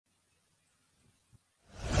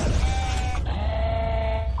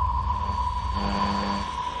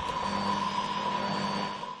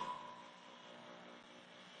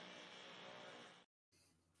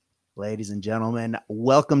Ladies and gentlemen,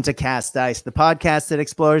 welcome to Cast Dice, the podcast that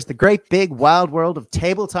explores the great big wild world of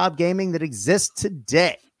tabletop gaming that exists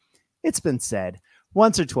today. It's been said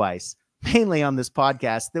once or twice, mainly on this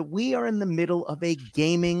podcast, that we are in the middle of a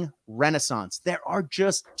gaming renaissance. There are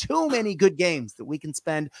just too many good games that we can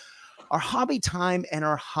spend our hobby time and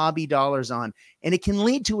our hobby dollars on, and it can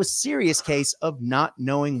lead to a serious case of not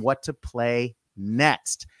knowing what to play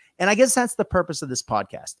next. And I guess that's the purpose of this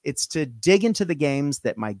podcast. It's to dig into the games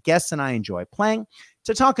that my guests and I enjoy playing,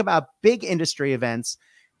 to talk about big industry events,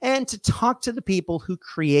 and to talk to the people who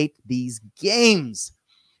create these games.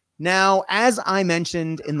 Now, as I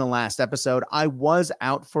mentioned in the last episode, I was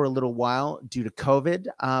out for a little while due to COVID,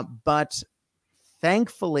 but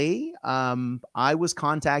thankfully, I was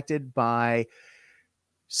contacted by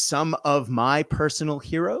some of my personal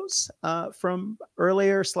heroes from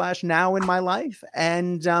earlier / now in my life.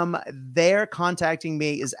 And their contacting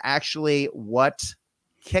me is actually what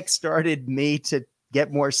kickstarted me to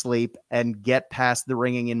get more sleep and get past the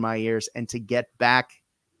ringing in my ears and to get back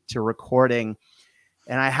to recording.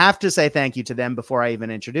 And I have to say thank you to them before I even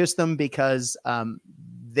introduce them, because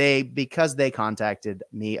they contacted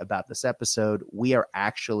me about this episode. We are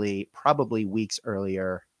actually probably weeks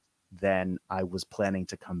earlier than I was planning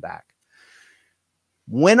to come back.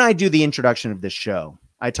 When I do the introduction of this show,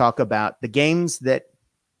 I talk about the games that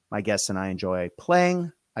my guests and I enjoy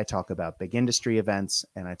playing. I talk about big industry events,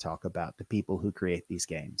 and I talk about the people who create these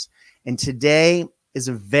games. And today is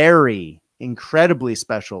a very incredibly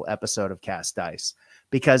special episode of Cast Dice,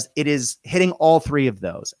 because it is hitting all three of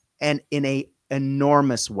those, and in an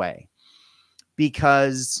enormous way,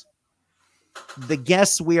 because the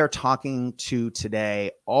guests we are talking to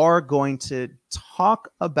today are going to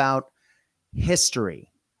talk about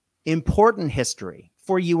history, important history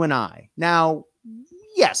for you and I. Now,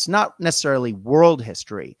 yes, not necessarily world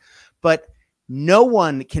history, but no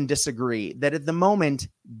one can disagree that at the moment,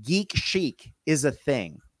 geek chic is a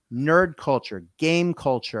thing. Nerd culture, game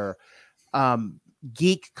culture,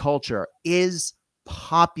 geek culture is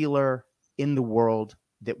popular in the world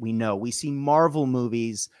that we know. We see Marvel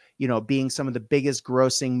movies, being some of the biggest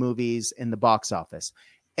grossing movies in the box office.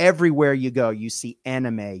 Everywhere you go, you see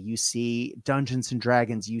anime, you see Dungeons and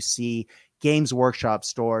Dragons, you see Games Workshop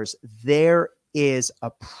stores. There is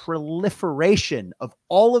a proliferation of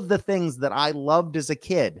all of the things that I loved as a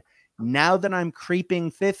kid. Now that I'm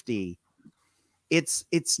creeping 50,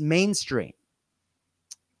 it's mainstream.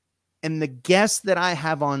 And the guests that I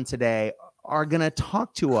have on today are going to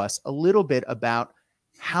talk to us a little bit about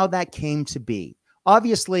how that came to be.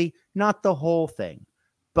 Obviously, not the whole thing,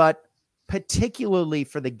 but particularly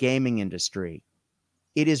for the gaming industry,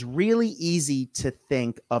 it is really easy to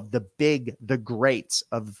think of the greats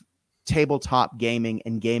of tabletop gaming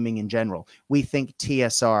and gaming in general. We think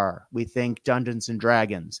TSR, we think Dungeons and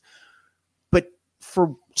Dragons. But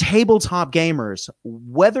for tabletop gamers,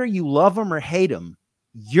 whether you love them or hate them,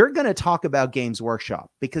 you're going to talk about Games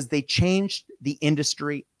Workshop, because they changed the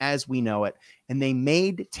industry as we know it, and they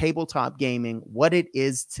made tabletop gaming what it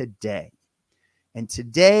is today. And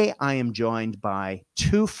today I am joined by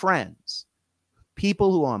two friends,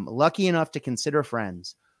 people who I'm lucky enough to consider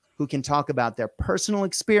friends, who can talk about their personal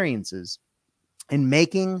experiences in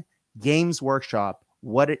making Games Workshop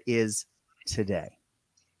what it is today.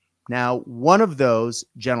 Now, one of those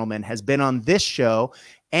gentlemen has been on this show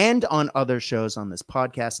and on other shows on this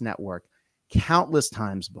podcast network countless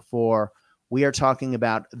times before. We are talking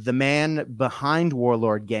about the man behind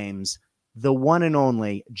Warlord Games, the one and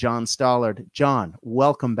only John Stallard. John,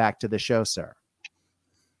 welcome back to the show, sir.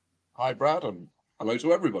 Hi, Brad, and hello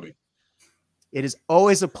to everybody. It is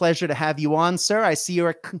always a pleasure to have you on, sir. I see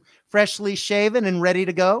you're freshly shaven and ready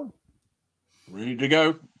to go. Ready to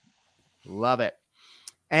go. Love it.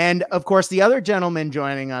 And of course, the other gentleman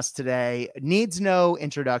joining us today needs no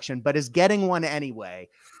introduction, but is getting one anyway.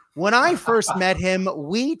 When I first met him,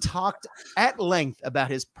 we talked at length about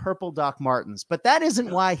his purple Doc Martens, but that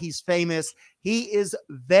isn't why he's famous. He is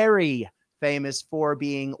very famous for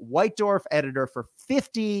being White Dwarf Editor for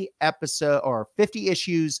 50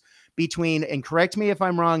 issues between, and correct me if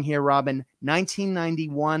I'm wrong here, Robin,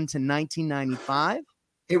 1991 to 1995.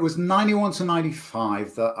 It was 91 to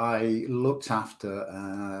 95 that I looked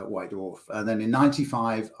after White Dwarf. And then in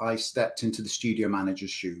 95, I stepped into the studio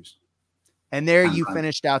manager's shoes. And there you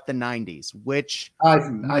finished out the 90s, which...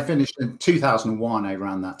 I finished in 2001. I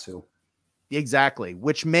ran that till. Exactly,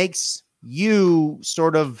 which makes you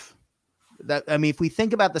sort of... that. I mean, if we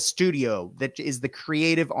think about the studio that is the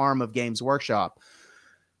creative arm of Games Workshop,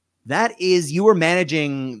 that is, you were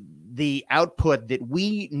managing the output that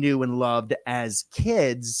we knew and loved as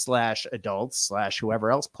kids / adults /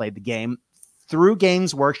 whoever else played the game through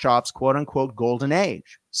Games Workshop's quote unquote golden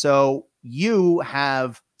age. So you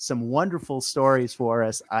have some wonderful stories for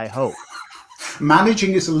us, I hope.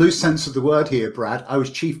 Managing is a loose sense of the word here, Brad. I was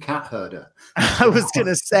chief cat herder. I was going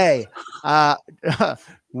to say,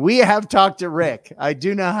 we have talked to Rick. I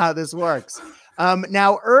do know how this works.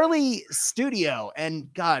 Now, early studio,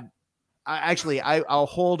 and God, I'll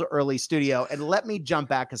hold early studio, and let me jump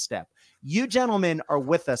back a step. You gentlemen are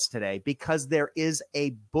with us today because there is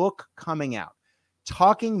a book coming out.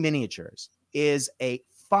 Talking Miniatures is a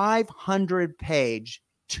 500-page,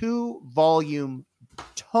 2-volume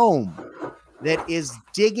tome that is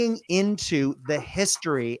digging into the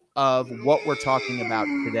history of what we're talking about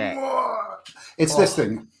today. It's this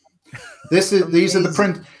thing. These are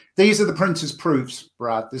the printer's proofs,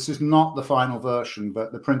 Brad. This is not the final version,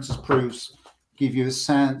 but the printer's proofs give you a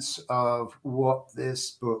sense of what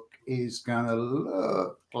this book is going to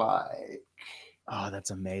look like. Oh,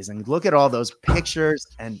 that's amazing. Look at all those pictures.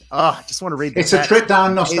 And I just want to read this. It's a trip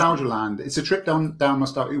down nostalgia land. It's a trip down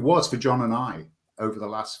nostalgia. It was for John and I over the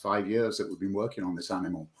last 5 years that we've been working on this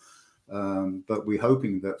animal. But we're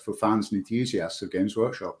hoping that for fans and enthusiasts of Games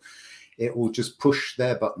Workshop, it will just push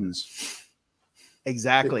their buttons.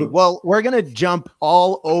 Exactly. Well, we're going to jump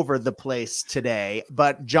all over the place today.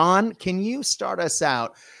 But John, can you start us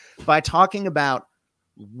out by talking about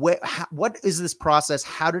what is this process?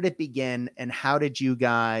 How did it begin? And how did you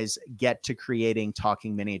guys get to creating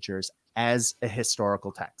Talking Miniatures as a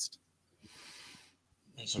historical text?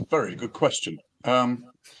 It's a very good question.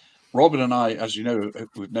 Robin and I, as you know,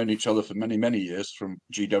 we've known each other for many, many years from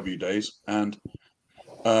GW days. And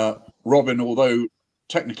Robin, although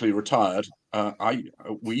technically retired,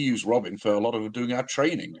 we use Robin for a lot of doing our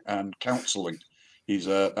training and counselling.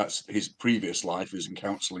 That's his previous life is in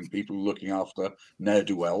counselling people, looking after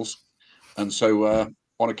ne'er-do-wells. And so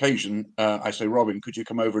on occasion, I say, Robin, could you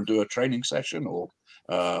come over and do a training session or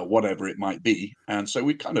whatever it might be? And so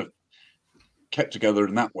we kind of kept together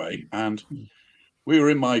in that way. And we were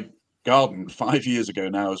in my garden 5 years ago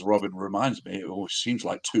now, as Robin reminds me. It always seems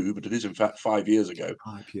like 2, but it is in fact 5 years ago.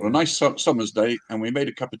 On a nice summer's day, and we made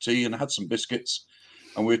a cup of tea and had some biscuits,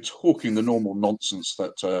 and we're talking the normal nonsense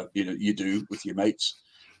that you do with your mates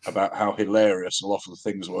about how hilarious a lot of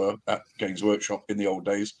the things were at Games Workshop in the old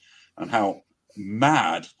days, and how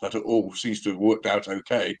mad that it all seems to have worked out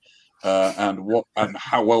okay, and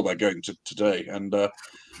how well they're going today. And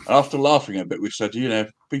after laughing a bit, we said,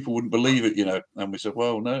 people wouldn't believe it, and we said,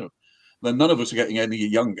 well, no. Then none of us are getting any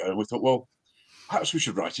younger, and we thought, well, perhaps we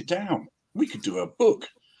should write it down. We could do a book.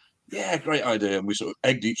 Yeah, great idea. And we sort of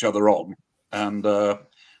egged each other on, and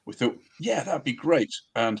we thought, yeah, that'd be great.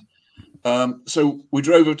 And so we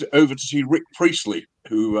drove over to see Rick Priestley,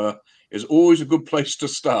 who is always a good place to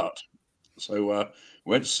start. So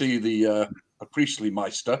we went to see the Priestley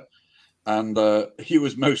Meister, and he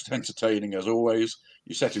was most entertaining as always.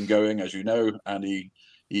 You set him going, as you know, and he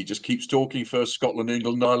just keeps talking for Scotland,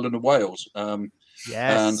 England, Ireland, and Wales.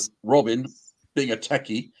 Yes. And Robin, being a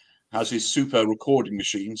techie, has his super recording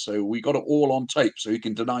machine, so we got it all on tape, so he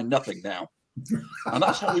can deny nothing now. And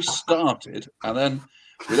that's how we started. And then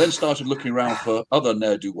we started looking around for other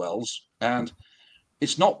ne'er-do-wells, and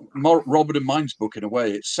it's not Robin and mine's book in a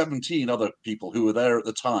way. It's 17 other people who were there at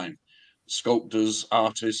the time: sculptors,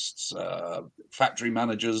 artists, factory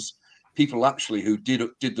managers, people actually who did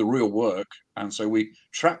the real work. And so we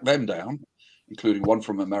tracked them down, including one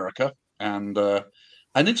from America, and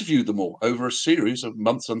interviewed them all over a series of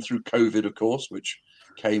months, and through COVID, of course, which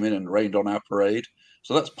came in and rained on our parade.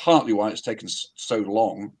 So that's partly why it's taken so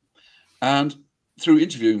long. And through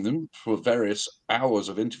interviewing them for various hours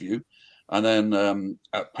of interview, and then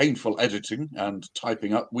painful editing and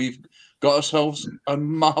typing up, we've got ourselves a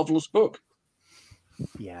marvelous book.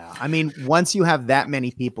 Yeah. I mean, once you have that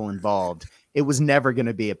many people involved, it was never going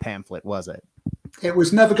to be a pamphlet, was it? It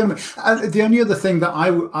was never going to be. The only other thing that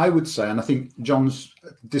I would say, and I think John's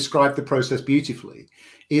described the process beautifully,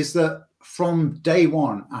 is that from day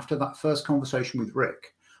one, after that first conversation with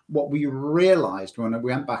Rick, what we realized when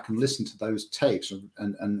we went back and listened to those tapes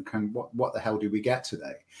and kind of what the hell did we get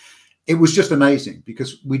today? It was just amazing,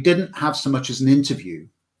 because we didn't have so much as an interview,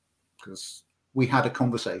 because we had a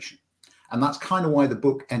conversation. And that's kind of why the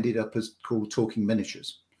book ended up as called Talking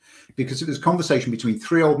Miniatures, because it was a conversation between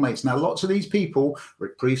 3 old mates. Now, lots of these people,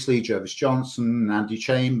 Rick Priestley, Jervis Johnson, Andy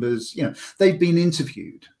Chambers, they've been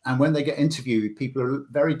interviewed. And when they get interviewed, people are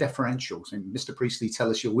very deferential, saying, Mr. Priestley, tell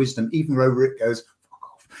us your wisdom, even though Rick goes, fuck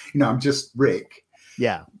off. I'm just Rick.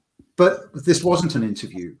 Yeah. But this wasn't an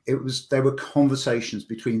interview. There were conversations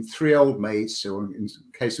between three old mates, or in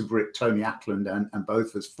the case of Rick, Tony Ackland, and both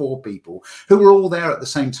of us, four people who were all there at the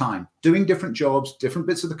same time, doing different jobs, different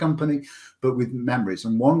bits of the company, but with memories.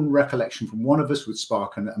 And one recollection from one of us would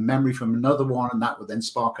spark a memory from another one, and that would then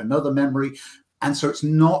spark another memory. And so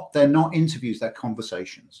they're not interviews, they're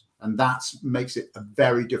conversations. And that makes it a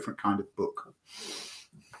very different kind of book.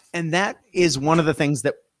 And that is one of the things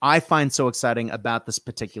that I find so exciting about this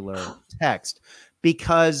particular text,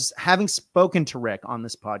 because having spoken to Rick on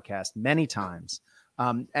this podcast many times,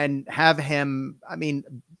 and have him, I mean,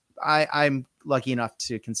 I'm lucky enough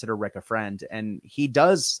to consider Rick a friend, and he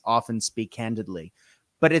does often speak candidly,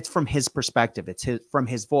 but it's from his perspective. It's from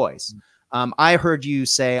his voice. I heard you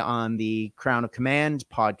say on the Crown of Command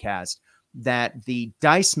podcast that the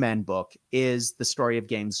Dice Men book is the story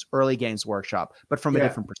of early Games Workshop, but from a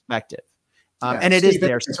different perspective. And it is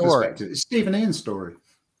their story. It's Stephen Ian's story.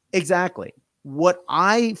 Exactly. What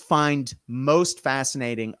I find most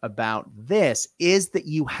fascinating about this is that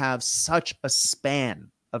you have such a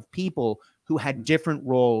span of people who had different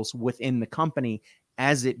roles within the company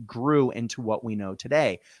as it grew into what we know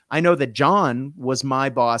today. I know that John was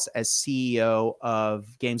my boss as CEO of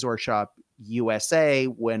Games Workshop USA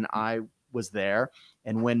when I was there.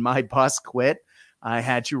 And when my boss quit, I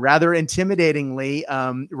had to rather intimidatingly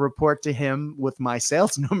report to him with my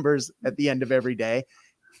sales numbers at the end of every day.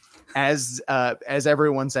 As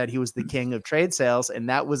everyone said, he was the king of trade sales, and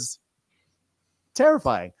that was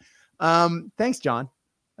terrifying. Thanks, John.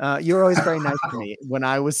 You were always very nice to me when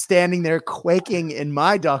I was standing there quaking in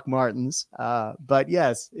my Doc Martens. But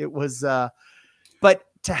yes, it was. But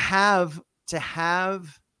to have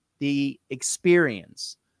the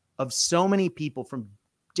experience of so many people from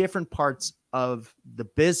different parts of the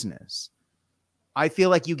business, I feel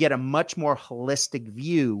like you get a much more holistic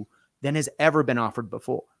view than has ever been offered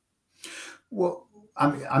before. Well,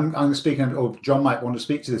 I'm speaking, or John might want to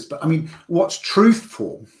speak to this, but I mean, what's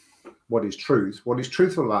truthful? What is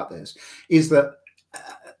truthful about this is that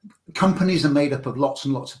companies are made up of lots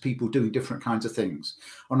and lots of people doing different kinds of things.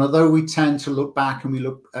 And although we tend to look back and we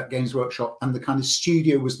look at Games Workshop and the kind of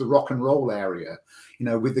studio was the rock and roll area, you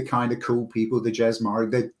know, with the kind of cool people, the Jez Murray,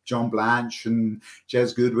 the John Blanche and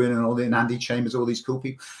Jez Goodwin and and Andy Chambers, all these cool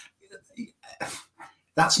people.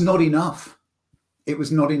 That's not enough. It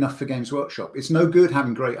was not enough for Games Workshop. It's no good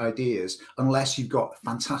having great ideas unless you've got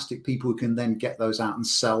fantastic people who can then get those out and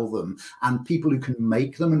sell them, and people who can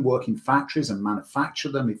make them and work in factories and manufacture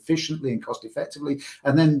them efficiently and cost effectively.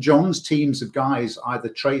 And then John's teams of guys, either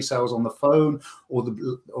trade sales on the phone or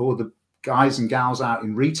the guys and gals out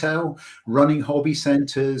in retail, running hobby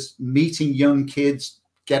centers, meeting young kids,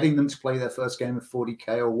 getting them to play their first game of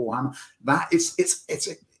 40K or Warhammer.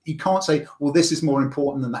 You can't say, well, this is more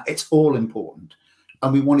important than that. It's all important.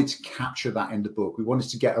 And we wanted to capture that in the book. We wanted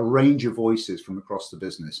to get a range of voices from across the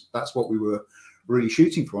business. That's what we were really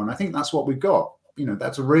shooting for. And I think that's what we've got. You know,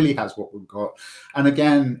 that's really has what we've got. And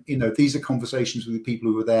again, you know, these are conversations with the people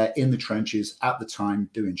who were there in the trenches at the time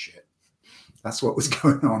doing shit. That's what was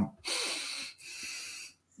going on.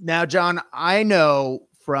 Now, John, I know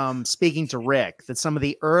from speaking to Rick that some of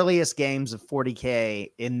the earliest games of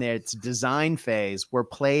 40K in its design phase were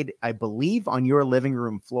played, I believe, on your living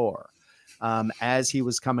room floor. As he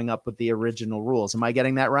was coming up with the original rules. Am I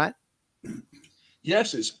getting that right?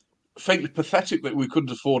 Yes, it's faintly pathetic that we couldn't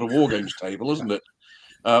afford a War Games table, isn't it?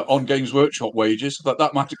 On Games Workshop wages, but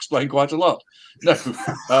that might explain quite a lot. No,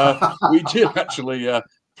 we did actually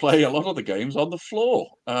play a lot of the games on the floor.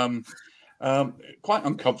 Quite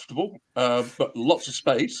uncomfortable, but lots of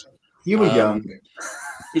space. You were young.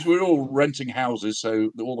 Because we were all renting houses, so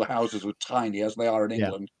all the houses were tiny as they are in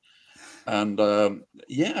England. Yeah. And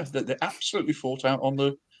they absolutely fought out on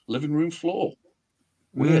the living room floor.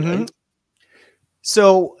 Weird. Mm-hmm.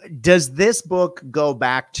 So does this book go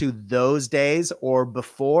back to those days or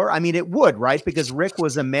before? I mean, it would, right? Because Rick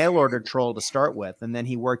was a mail order troll to start with, and then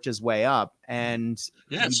he worked his way up. And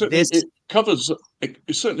yeah, so it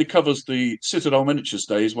certainly covers the Citadel Miniatures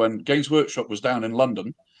days when Games Workshop was down in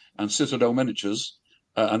London, and Citadel Miniatures,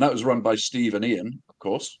 and that was run by Steve and Ian, of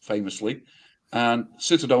course, famously. And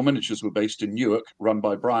Citadel Miniatures were based in Newark, run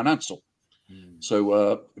by Brian Ansell.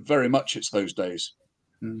 So very much it's those days.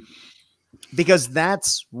 Because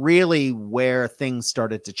that's really where things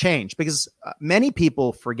started to change. Because many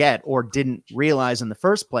people forget or didn't realize in the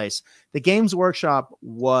first place, the Games Workshop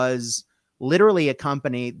was literally a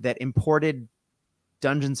company that imported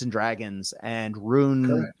Dungeons and Dragons and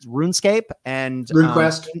RuneScape and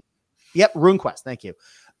RuneQuest. Yep, RuneQuest. Thank you.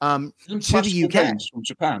 To the UK from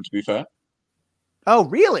Japan, to be fair. Oh,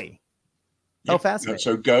 really? Yeah. Oh, fascinating.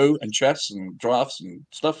 So Go and chess and drafts and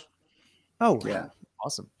stuff. Oh, Yeah.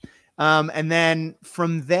 awesome. And then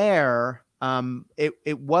from there,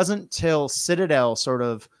 it wasn't till Citadel sort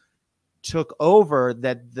of took over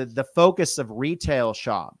that the focus of retail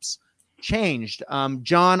shops changed.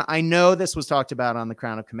 John, I know this was talked about on the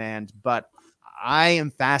Crown of Command, but I am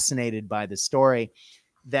fascinated by this story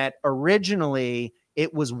that originally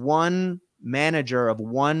it was one manager of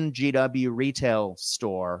one GW retail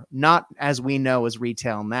store, not as we know as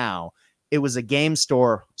retail now. It was a game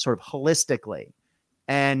store sort of holistically.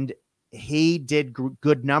 And he did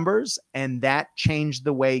good numbers, and that changed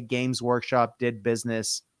the way Games Workshop did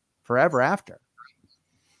business forever after.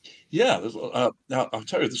 Yeah, I'll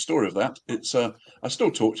tell you the story of that. It's I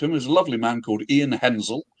still talk to him. There's a lovely man called Ian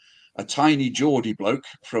Hensel, a tiny Geordie bloke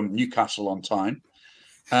from Newcastle on Tyne,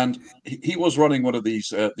 and he was running one of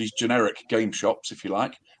these generic game shops, if you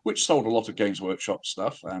like, which sold a lot of Games Workshop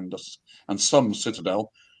stuff and some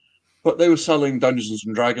Citadel. But they were selling Dungeons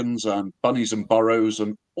and Dragons and Bunnies and Burrows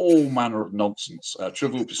and all manner of nonsense.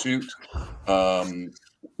 Trivial Pursuit,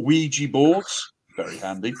 Ouija boards, very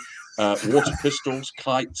handy, water pistols,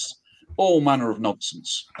 kites, all manner of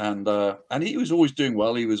nonsense. And he was always doing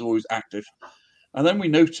well. He was always active. And then we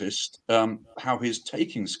noticed how his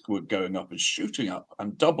takings were going up and shooting up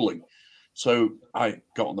and doubling. So I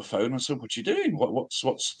got on the phone and said, "What are you doing? What's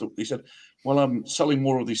the?" He said, "Well, I'm selling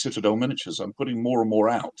more of these Citadel miniatures. I'm putting more and more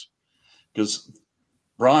out." Because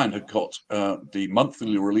Brian had got the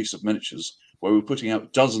monthly release of miniatures where we were putting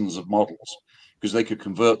out dozens of models because they could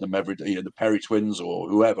convert them every day. The Perry twins or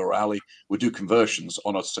whoever, or Ali, would do conversions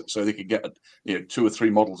on us so they could get 2 or 3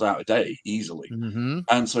 models out a day easily. Mm-hmm.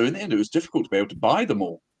 And so in the end, it was difficult to be able to buy them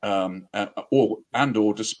all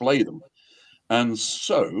or display them. And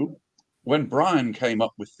so when Brian came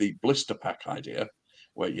up with the blister pack idea,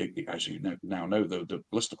 where as you now know the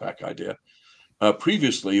blister pack idea,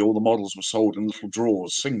 previously, all the models were sold in little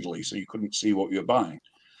drawers singly, so you couldn't see what you were buying.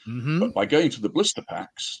 Mm-hmm. But by going to the blister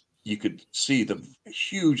packs, you could see the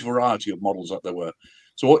huge variety of models that there were.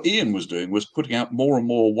 So what Ian was doing was putting out more and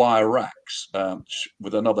more wire racks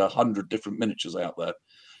with another 100 different miniatures out there.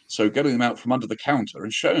 So getting them out from under the counter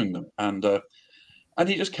and showing them. And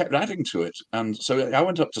he just kept adding to it. And so I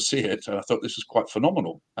went up to see it, and I thought this was quite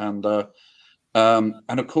phenomenal. And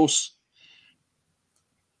of course,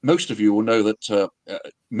 most of you will know that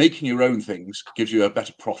making your own things gives you a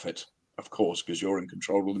better profit, of course, because you're in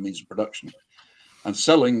control of the means of production. And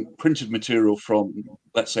selling printed material from,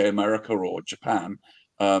 let's say, America or Japan,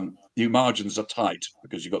 your margins are tight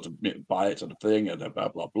because you've got to buy it and a thing and blah,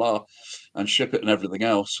 blah, blah, and ship it and everything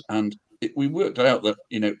else. And we worked out that,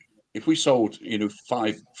 if we sold,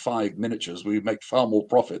 five miniatures, we would make far more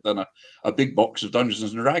profit than a big box of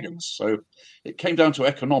Dungeons and Dragons. So it came down to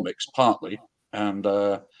economics partly.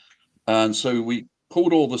 And so we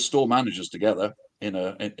pulled all the store managers together in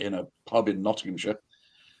a pub in Nottinghamshire,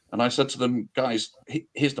 and I said to them, "Guys,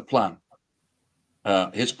 here's the plan.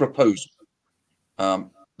 Here's a proposal.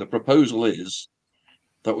 The proposal is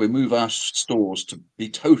that we move our stores to be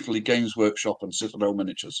totally Games Workshop and Citadel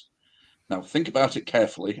miniatures. Now, think about it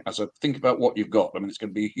carefully. As I think about what you've got, I mean, it's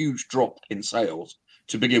going to be a huge drop in sales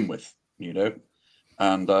to begin with,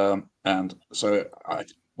 and so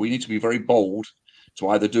we need to be very bold to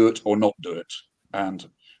either do it or not do it." And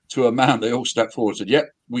to a man, they all stepped forward and said, "Yep,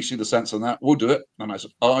 we see the sense in that. We'll do it." And I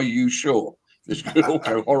said, "Are you sure? This could all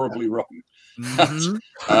go horribly wrong." Mm-hmm.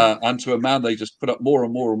 And to a man, they just put up more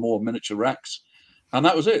and more and more miniature racks. And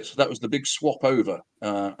that was it. That was the big swap over.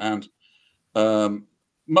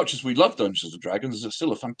 Much as we love Dungeons and Dragons, it's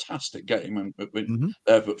still a fantastic game. And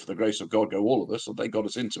there, but for the grace of God, go all of us, and they got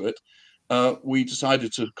us into it. We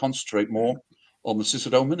decided to concentrate more on the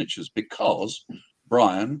Citadel miniatures because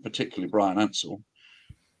Brian, particularly Brian Ansell,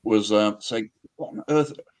 was saying, "What on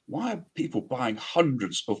earth? Why are people buying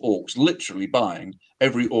hundreds of orcs? Literally buying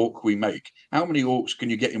every orc we make. How many orcs can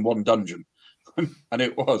you get in one dungeon?" And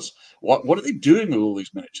it was, what are they doing with all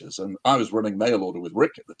these miniatures? And I was running mail order with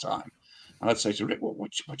Rick at the time, and I'd say to Rick,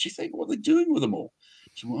 "What do you think? What are they doing with them all?"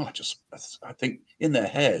 He said, "Well, I think in their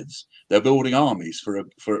heads they're building armies for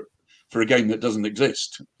a game that doesn't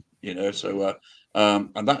exist, So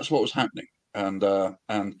and that's what was happening. And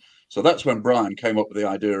so that's when Brian came up with the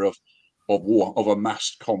idea of a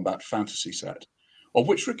massed combat fantasy set, of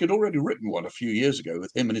which Rick had already written one a few years ago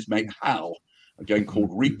with him and his mate Hal, a game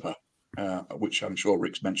called Reaper, which I'm sure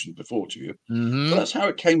Rick's mentioned before to you. Mm-hmm. So that's how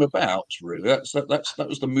it came about, really. That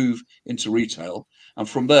was the move into retail, and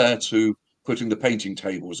from there to putting the painting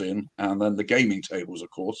tables in, and then the gaming tables, of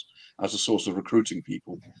course, as a source of recruiting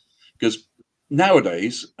people. Because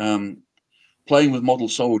nowadays, playing with model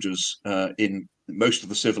soldiers in most of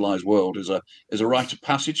the civilized world is a rite of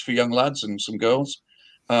passage for young lads and some girls.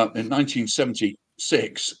 in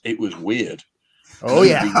 1976, it was weird. Oh,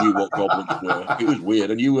 yeah. Nobody knew what goblins were. It was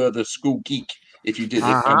weird. And you were the school geek if you did it,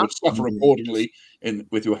 and would suffer accordingly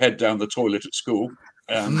with your head down the toilet at school.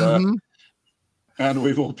 And and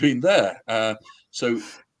we've all been there. So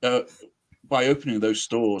by opening those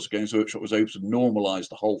stores, Games Workshop was able to normalise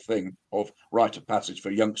the whole thing of rite of passage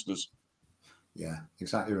for youngsters. Yeah,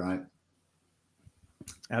 exactly right.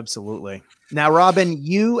 Absolutely. Now, Robin,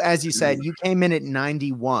 you, as you said, you came in at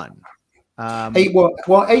 91.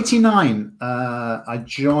 Well, 89, I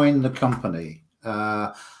joined the company.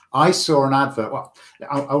 I saw an advert. Well,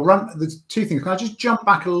 I'll run. There's two things. Can I just jump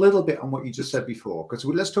back a little bit on what you just said before? Because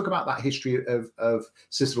let's talk about that history of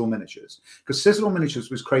Citadel Miniatures. Because Citadel Miniatures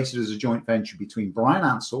was created as a joint venture between Brian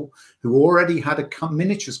Ansell, who already had a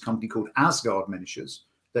miniatures company called Asgard Miniatures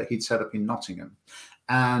that he'd set up in Nottingham,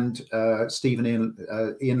 and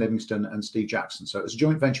Ian Livingston and Steve Jackson. So it was a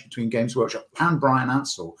joint venture between Games Workshop and Brian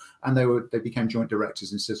Ansell, and they became joint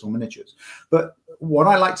directors in Citadel Miniatures. But what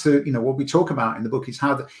I like to, what we talk about in the book is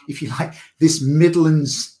how, if you like, this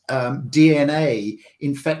Midlands DNA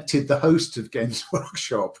infected the host of Games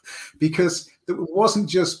Workshop, because it wasn't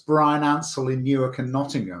just Brian Ansell in Newark and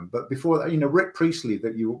Nottingham, but before that, Rick Priestley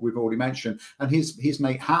that we've already mentioned, and his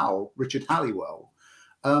mate Hal, Richard Halliwell,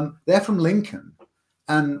 they're from Lincoln.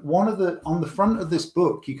 And on the front of this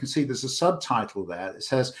book, you can see there's a subtitle there that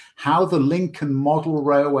says How the Lincoln Model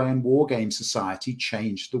Railway and Wargame Society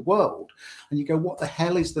Changed the World. And you go, what the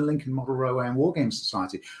hell is the Lincoln Model Railway and Wargame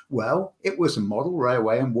Society? Well, it was a model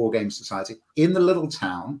railway and wargame society in the little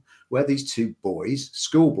town where these two boys,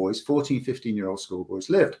 schoolboys, 14, 15-year-old schoolboys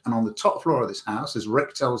lived. And on the top floor of this house, as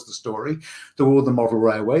Rick tells the story, there were all the model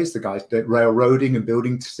railways, the guys railroading and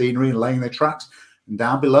building scenery and laying their tracks. And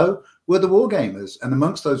down below were the wargamers. And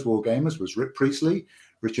amongst those wargamers was Rick Priestley,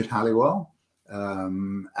 Richard Halliwell,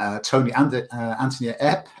 Anthony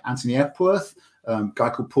Epworth, a guy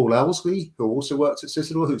called Paul Elsley, who also worked at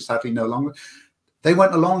Citadel, who's sadly no longer. They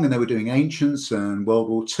went along and they were doing Ancients and World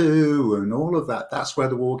War II and all of that. That's where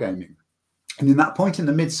the wargaming. And in that point in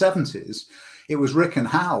the mid-70s, it was Rick and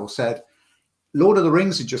Hal said, Lord of the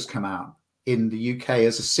Rings had just come out in the UK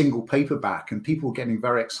as a single paperback, and people were getting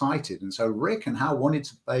very excited. And so Rick and Hal wanted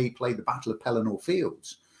to play the Battle of Pelennor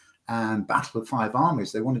Fields and Battle of Five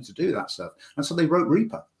Armies. They wanted to do that stuff. And so they wrote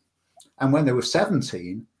Reaper. And when they were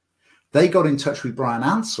 17, they got in touch with Brian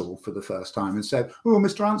Ansell for the first time and said, oh,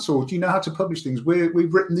 Mr. Ansell, do you know how to publish things? We've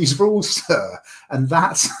written these rules, sir. And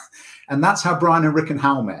that's how Brian and Rick and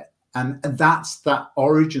Hal met. And that's that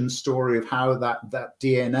origin story of how that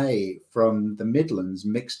DNA from the Midlands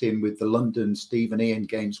mixed in with the London Steve and Ian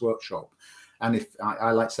Games Workshop. And if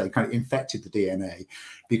I like to say, kind of infected the DNA,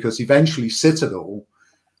 because eventually Citadel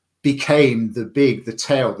became the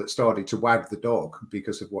tail that started to wag the dog,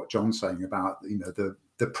 because of what John's saying about, the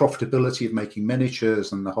profitability of making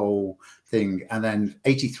miniatures and the whole thing. And then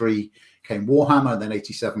 83 came Warhammer, and then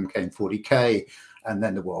 87 came 40K, and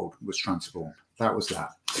then the world was transformed. That was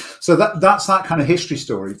that. So that's that kind of history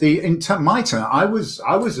story. My turn, I was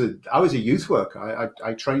a youth worker.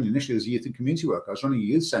 I trained initially as a youth and community worker. I was running a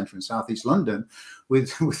youth centre in Southeast London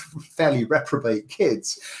with fairly reprobate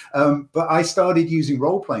kids. But I started using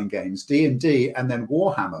role-playing games, D&D, and then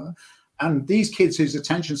Warhammer. And these kids whose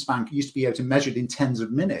attention span used to be able to measured in tens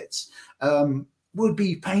of minutes would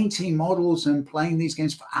be painting models and playing these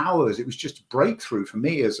games for hours. It was just a breakthrough for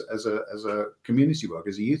me as a community worker,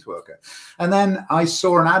 as a youth worker. And then I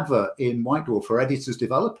saw an advert in White Dwarf for editors,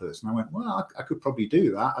 developers. And I went, well, I could probably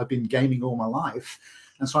do that. I've been gaming all my life.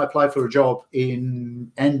 And so I applied for a job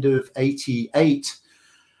in end of 88.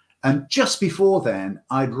 And just before then,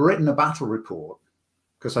 I'd written a battle report,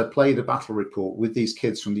 because I played a battle report with these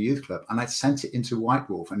kids from the youth club, and I'd sent it into White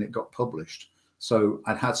Dwarf and it got published. So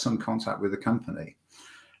I'd had some contact with the company,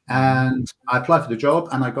 and I applied for the job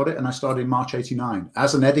and I got it, and I started in March 89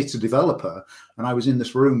 as an editor developer. And I was in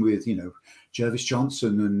this room with, Jervis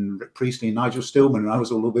Johnson and Rick Priestley and Nigel Stillman. And I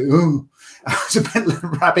was a little bit, I was a bit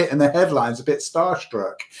rabbit in the headlines, a bit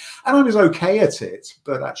starstruck. And I was okay at it.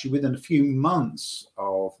 But actually within a few months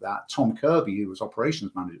of that, Tom Kirby, who was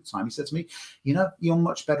operations manager at the time, he said to me, you're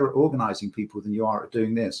much better at organizing people than you are at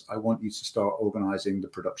doing this. I want you to start organizing the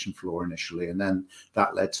production floor initially. And then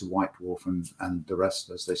that led to White Dwarf, and the rest,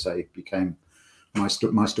 as they say, became my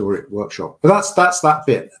story at Workshop. But that's that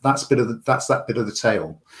bit. That's that bit of the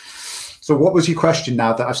tale. So what was your question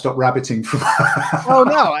now that I've stopped rabbiting from? Oh,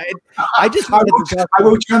 no, I just wanted to talk. I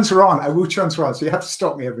will transfer on. So you have to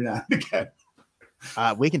stop me every now and again.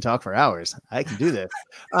 We can talk for hours. I can do this.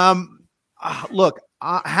 Look,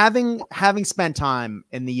 having spent time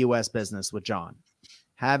in the U.S. business with John,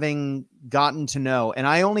 having gotten to know, and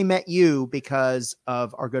I only met you because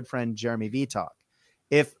of our good friend Jeremy Vitok.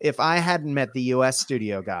 If I hadn't met the US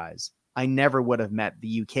studio guys, I never would have met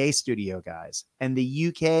the UK studio guys. And the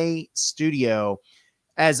UK studio,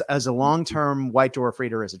 as a long-term White Dwarf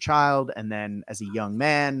reader as a child, and then as a young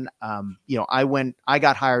man, I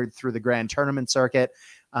got hired through the grand tournament circuit.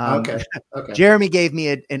 Okay. Jeremy gave me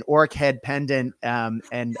an orc head pendant and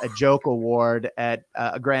a joke award at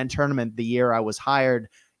a grand tournament the year I was hired,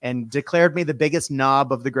 and declared me the biggest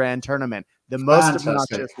knob of the grand tournament, the most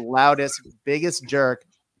obnoxious, loudest, biggest jerk.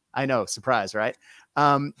 I know, surprise, right?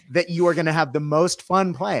 That you are going to have the most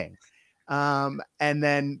fun playing. And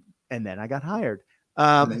then I got hired.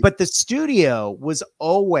 But the studio was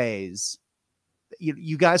always,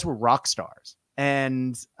 you guys were rock stars.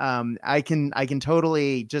 And I can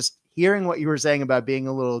totally, just hearing what you were saying about being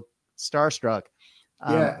a little starstruck.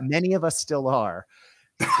 Many of us still are.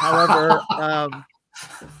 However,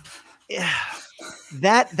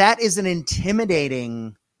 that is an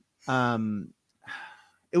intimidating,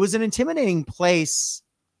 it was an intimidating place,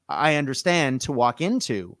 I understand, to walk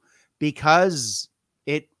into, because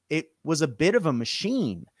it was a bit of a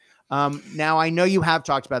machine. Now, I know you have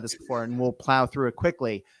talked about this before, and we'll plow through it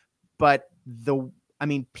quickly, but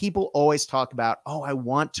people always talk about, oh, I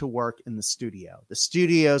want to work in the studio. The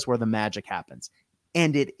studio's where the magic happens.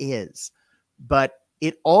 And it is. But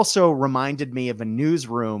it also reminded me of a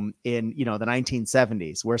newsroom in, the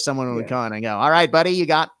 1970s, where someone would come and go, all right, buddy, you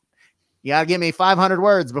got to give me 500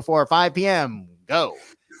 words before 5 p.m. Go.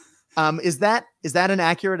 Is that an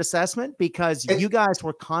accurate assessment? Because you guys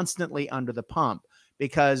were constantly under the pump,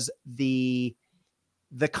 because the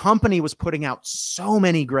company was putting out so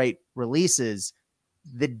many great releases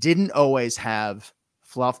that didn't always have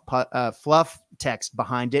fluff text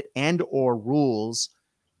behind it and or rules.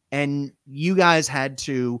 And you guys had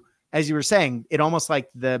to, as you were saying, it almost like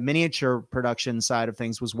the miniature production side of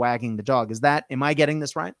things was wagging the dog. Am I getting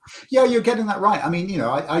this right? Yeah, you're getting that right. I mean,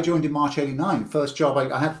 I joined in March '89. First job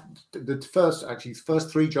I had, the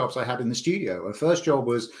first 3 jobs I had in the studio. The first job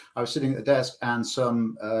was I was sitting at the desk, and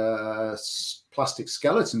some plastic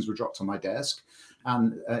skeletons were dropped on my desk.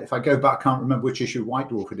 And if I go back, I can't remember which issue of White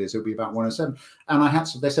Dwarf it is. It'll be about 107.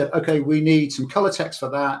 And they said, okay, we need some color text for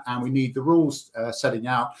that, and we need the rules setting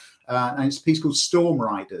out. And it's a piece called Storm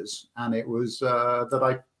Riders, and it was that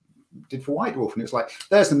I did for White Dwarf. And it's like,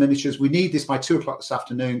 there's the miniatures. We need this by 2 o'clock this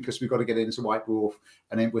afternoon, because we've got to get it into White Dwarf,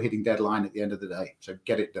 and then we're hitting deadline at the end of the day. So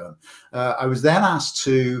get it done. I was then asked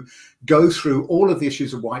to go through all of the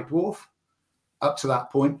issues of White Dwarf up to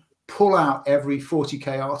that point, pull out every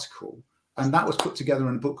 40K article. And that was put together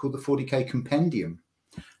in a book called the 40K Compendium.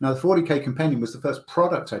 Now, the 40K Compendium was the first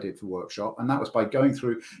product I did for Workshop, and that was by going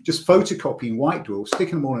through, just photocopying White Dwarf,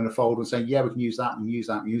 sticking them all in a folder and saying, yeah, we can use that and use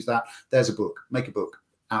that and use that. There's a book. Make a book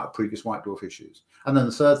out of previous White Dwarf issues. And then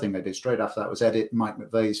the third thing I did straight after that was edit Mike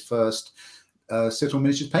McVeigh's first Citadel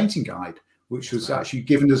Miniatures Painting Guide, which was actually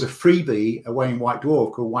given as a freebie away in White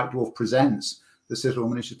Dwarf, called White Dwarf Presents the Citadel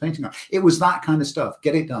Miniatures Painting Guide. It was that kind of stuff.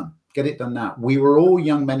 Get it done. Get it done now. We were all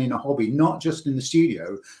young men in a hobby, not just in the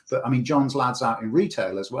studio, but I mean, John's lads out in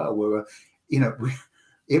retail as well.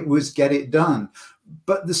 It was get it done.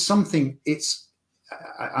 But there's something, it's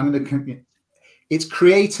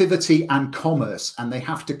creativity and commerce, and they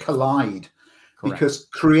have to collide. Correct. Because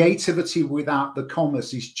creativity without the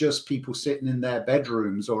commerce is just people sitting in their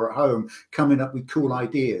bedrooms or at home coming up with cool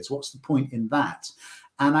ideas. What's the point in that?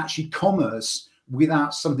 And actually commerce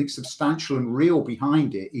without something substantial and real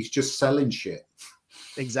behind it is just selling shit.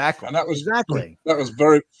 Exactly. And that was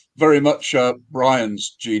very, very much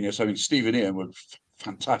Brian's genius. I mean, Steve and Ian were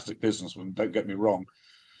fantastic businessmen, don't get me wrong.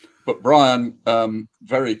 But Brian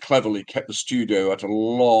very cleverly kept the studio at a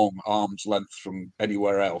long arm's length from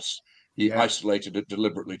anywhere else. He isolated it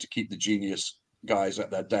deliberately to keep the genius guys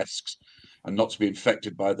at their desks and not to be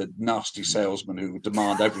infected by the nasty salesmen who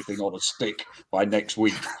demand everything on a stick by next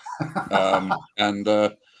week.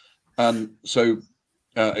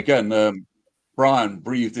 Again, Brian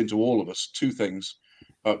breathed into all of us 2 things: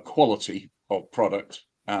 quality of product,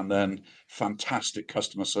 and then fantastic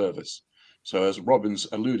customer service. So as Robin's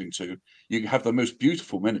alluding to, you can have the most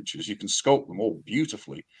beautiful miniatures, you can sculpt them all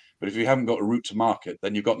beautifully, but if you haven't got a route to market,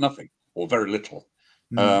 then you've got nothing or very little.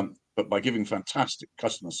 But by giving fantastic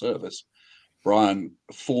customer service, Brian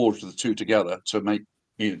forged the 2 together to make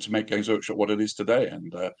Games Workshop what it is today.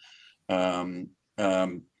 And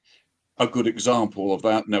a good example of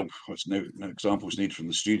that, no examples needed from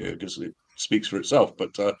the studio because it speaks for itself.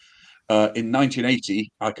 But in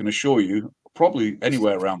 1980, I can assure you, probably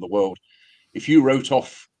anywhere around the world, if you wrote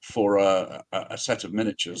off for a set of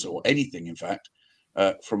miniatures or anything, in fact,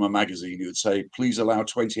 from a magazine, you would say, please allow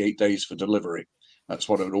 28 days for delivery. That's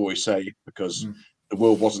what I would always say, because the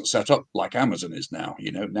world wasn't set up like Amazon is now.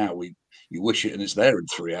 You know, now you wish it and it's there in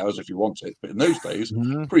 3 hours if you want it. But in those days,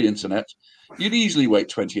 pre-internet, you'd easily wait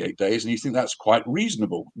 28 days and you think that's quite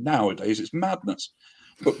reasonable. Nowadays, it's madness.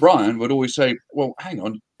 But Brian would always say, well, hang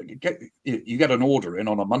on, you get an order in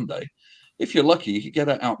on a Monday. If you're lucky, you get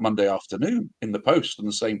it out Monday afternoon in the post, on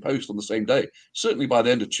the same day. Certainly by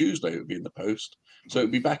the end of Tuesday, it would be in the post. So it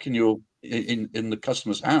would be back in the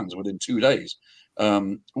customer's hands within 2 days,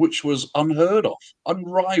 which was unheard of,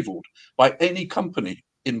 unrivaled by any company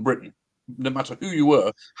in Britain, no matter who you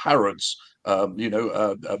were. Harrods,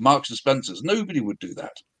 Marks and Spencer's, nobody would do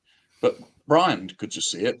that. But Brian could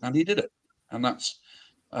just see it, and he did it. And that's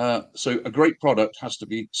so a great product has to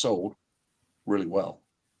be sold really well.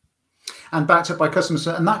 And backed up by customer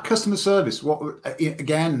service. And that customer service, what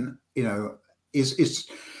again, is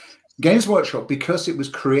Games Workshop, because it was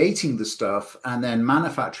creating the stuff and then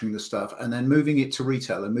manufacturing the stuff and then moving it to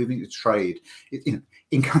retail and moving it to trade.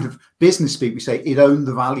 In kind of business speak, we say it owned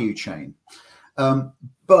the value chain.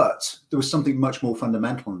 But there was something much more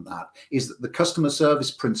fundamental than that, is that the customer service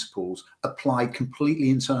principles applied completely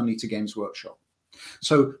internally to Games Workshop.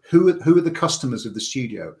 So who are the customers of the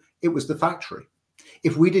studio? It was the factory.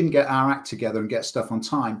 If we didn't get our act together and get stuff on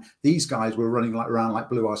time, these guys were running around like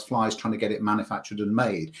blue-ass flies trying to get it manufactured and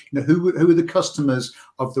made. Who are the customers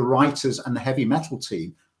of the writers and the heavy metal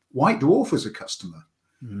team? White Dwarf was a customer.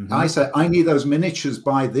 I said, I need those miniatures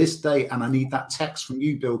by this date, and I need that text from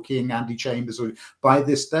you, Bill King, Andy Chambers, or by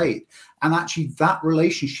this date. And actually that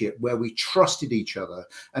relationship where we trusted each other.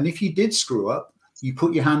 And if you did screw up, you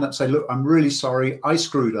put your hand up and say, look, I'm really sorry, I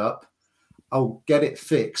screwed up. I'll get it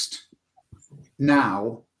fixed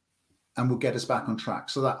now, and we'll get us back on track.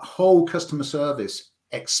 So that whole customer service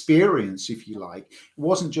experience, if you like,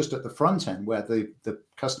 wasn't just at the front end where the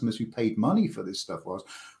customers who paid money for this stuff was.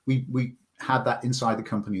 We had that inside the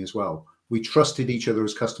company as well. We trusted each other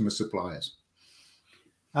as customer suppliers.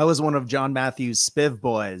 I was one of John Matthews' Spiv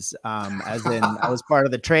boys, as in I was part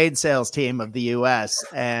of the trade sales team of the US,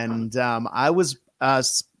 and I was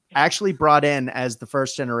actually brought in as the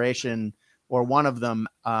first generation, or one of them,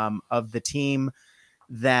 of the team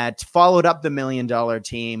that followed up the $1 million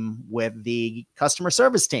team with the customer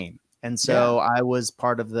service team. And so I was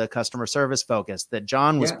part of the customer service focus that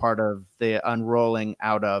John was part of the unrolling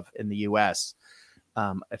out of in the US,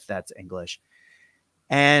 if that's English.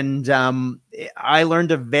 And I learned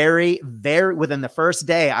within the first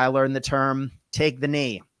day, I learned the term, take the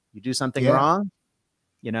knee. You do something wrong,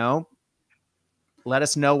 let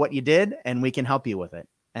us know what you did and we can help you with it.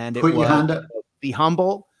 And it Put your hand up. Be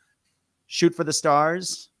humble, shoot for the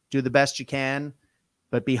stars, do the best you can,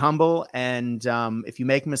 but be humble. And if you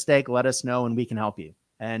make a mistake, let us know and we can help you.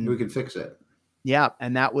 And we can fix it. Yeah.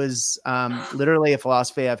 And that was literally a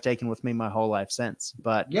philosophy I've taken with me my whole life since.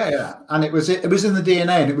 But and it was in the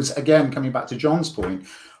DNA. And it was, again, coming back to John's point,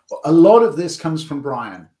 a lot of this comes from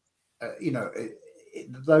Brian.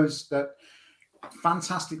 That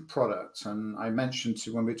fantastic product. And I mentioned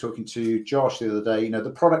when we were talking to Josh the other day, the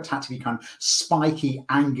product had to be kind of spiky,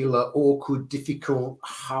 angular, awkward, difficult,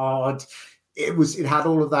 hard. It had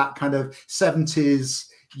all of that kind of 70s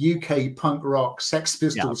UK punk rock, Sex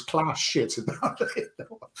Pistols, Clash shit about it.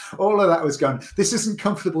 All of that was going, this isn't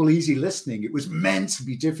comfortable, easy listening. It was meant to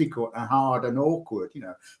be difficult and hard and awkward.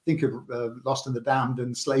 Think of Lost and the Damned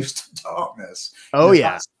and Slaves to Darkness.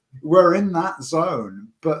 We're in that zone.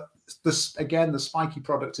 But the spiky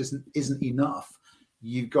product isn't enough.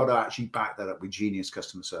 You've got to actually back that up with genius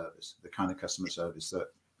customer service, the kind of customer service that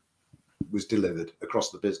was delivered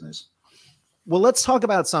across the business. Well, let's talk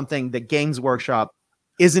about something that Games Workshop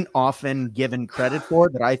isn't often given credit for,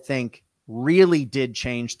 that I think really did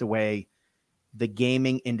change the way the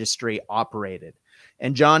gaming industry operated.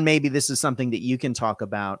 And John, maybe this is something that you can talk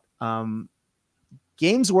about.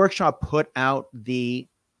 Games Workshop put out the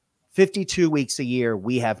 52 weeks a year,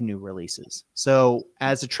 we have new releases. So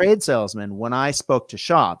as a trade salesman, when I spoke to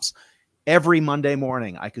shops, every Monday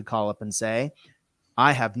morning, I could call up and say,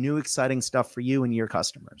 I have new exciting stuff for you and your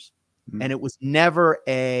customers. Mm-hmm. And it was never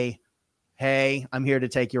hey, I'm here to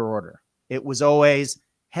take your order. It was always,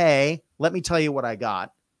 hey, let me tell you what I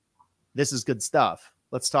got. This is good stuff.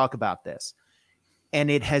 Let's talk about this. And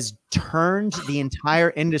it has turned the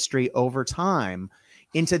entire industry over time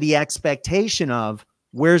into the expectation of,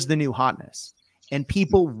 where's the new hotness? And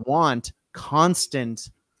people want constant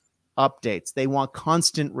updates. They want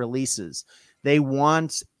constant releases. They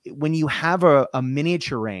want, when you have a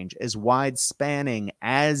miniature range as wide spanning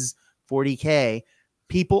as 40K,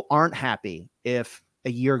 people aren't happy if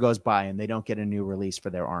a year goes by and they don't get a new release for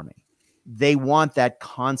their army. they want that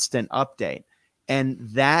constant update. And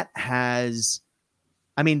that has,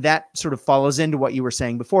 I mean, that sort of follows into what you were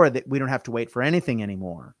saying before, that we don't have to wait for anything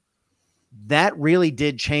anymore. That really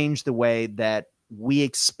did change the way that we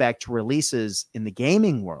expect releases in the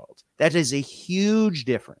gaming world. That is a huge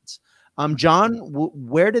difference. John,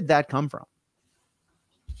 where did that come from?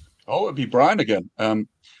 Oh, it'd be Brian again.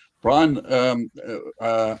 Brian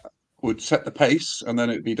would set the pace, and then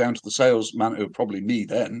it'd be down to the salesman, who would probably me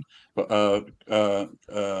then. But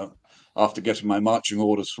after getting my marching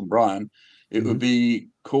orders from Brian, it would be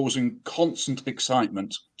causing constant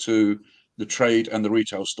excitement to the trade and the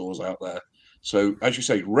retail stores out there. So, as you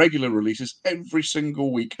say, regular releases every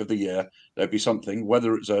single week of the year. There'd be something,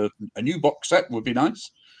 whether it's a new box set would be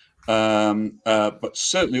nice, but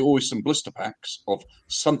certainly always some blister packs of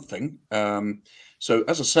something. So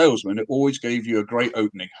as a salesman, it always gave you a great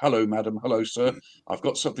opening. Hello, madam. Hello, sir. I've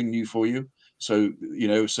got something new for you. So,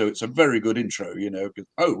 so it's a very good intro,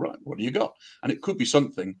 oh, right. What do you got? And it could be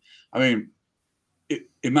something. I mean,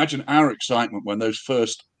 imagine our excitement when those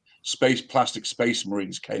first plastic Space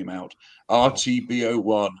Marines came out.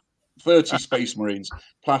 RTB01, 30 Space Marines,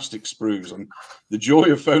 plastic sprues, and the joy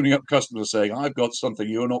of phoning up customers saying, I've got something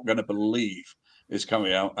you're not going to believe is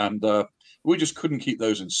coming out. And we just couldn't keep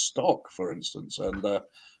those in stock, for instance. And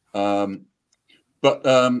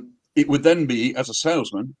it would then be, as a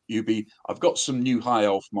salesman, I've got some new high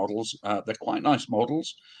elf models. They're quite nice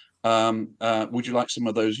models. Would you like some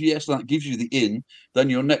of those? Yes, that gives you the in.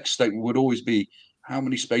 Then your next statement would always be, how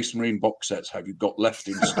many Space Marine box sets have you got left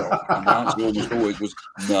in stock? And the answer almost always was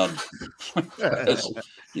none.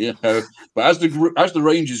 But as the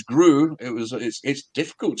ranges grew, it's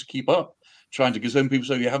difficult to keep up. Trying to, because then people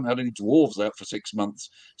say you haven't had any dwarves out for 6 months.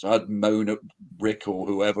 So I'd moan at Rick or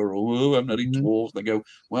whoever, I haven't had any dwarves. They go,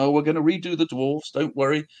 well, we're going to redo the dwarves. Don't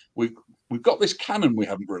worry. We've got this cannon we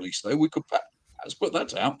haven't released though. Let's put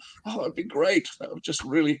that out. Oh, that'd be great. That would just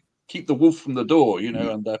really keep the wolf from the door,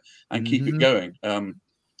 and keep it going.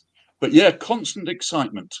 But yeah, constant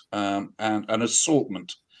excitement and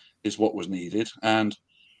assortment is what was needed. And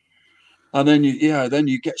then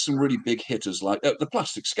you get some really big hitters like the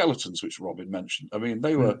plastic skeletons, which Robin mentioned. I mean,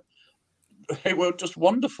 they were just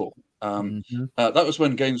wonderful. That was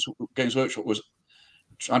when Games Workshop was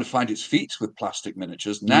trying to find its feet with plastic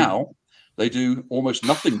miniatures. Now they do almost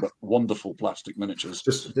nothing but wonderful plastic miniatures.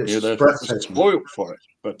 They're spoiled for it.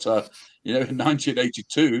 But in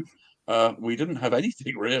 1982, we didn't have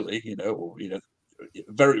anything really. We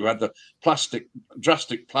had the drastic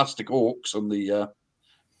plastic orcs and the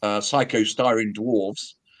psychostyrene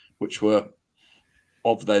dwarves, which were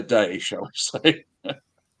of their day, shall we say.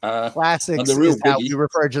 Classics is how we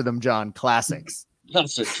refer to them, John. Classics.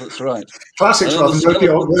 Classics, that's right. Classics rather than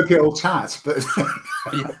ropey old tat. But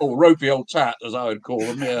or ropey old tat, as I would call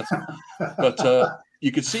them, yes. But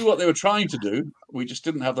you could see what they were trying to do. We just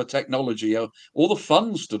didn't have the technology or the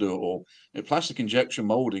funds to do it all. Plastic injection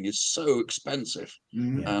molding is so expensive.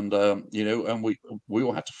 And, and we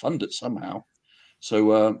all had to fund it somehow.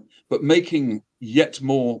 So, but making yet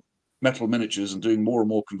more metal miniatures and doing more and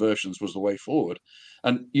more conversions was the way forward.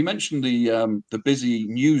 And you mentioned the busy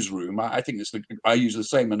newsroom. I think I use the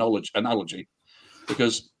same analogy,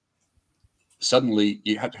 because suddenly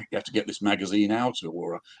you had to get this magazine out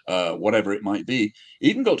or whatever it might be. It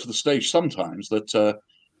even got to the stage sometimes that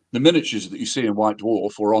the miniatures that you see in White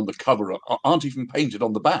Dwarf or on the cover aren't even painted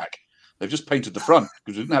on the back. They've just painted the front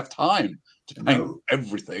because we didn't have time to paint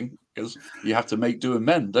everything, because you have to make do and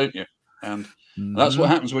mend, don't you? And that's what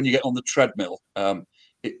happens when you get on the treadmill.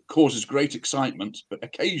 It causes great excitement, but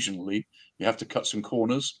occasionally you have to cut some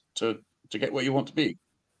corners to get where you want to be.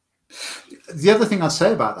 The other thing I'd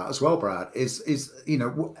say about that as well, Brad, is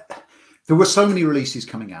there were so many releases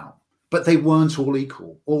coming out, but they weren't all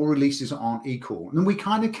equal. All releases aren't equal. And we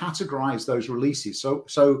kind of categorize those releases.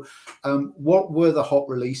 So what were the hot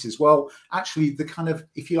releases? Well, actually, the kind of,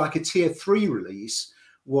 if you like, a tier 3 release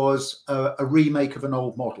was a remake of an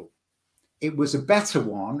old model. It was a better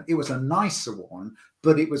one. It was a nicer one,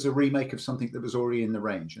 but it was a remake of something that was already in the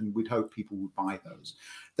range, and we'd hope people would buy those.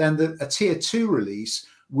 Then a tier 2 release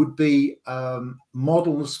would be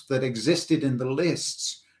models that existed in the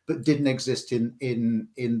lists but didn't exist in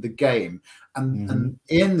the game. And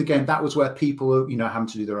in the game, that was where people are, having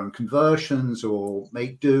to do their own conversions or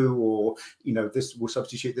make do, or this will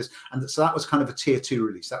substitute this. And so that was kind of a tier 2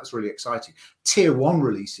 release. That was really exciting. Tier 1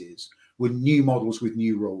 releases were new models with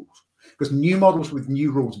new rules, because new models with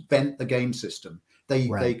new rules bent the game system.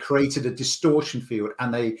 They created a distortion field,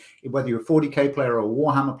 and whether you're a 40k player or a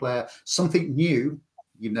Warhammer player, something new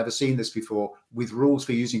You've never seen this before, with rules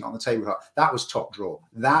for using it on the tabletop. That was top draw.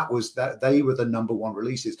 That was that they were the #1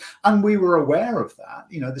 releases, and we were aware of that.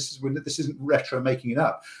 You know, this isn't retro making it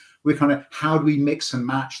up. We're kind of, how do we mix and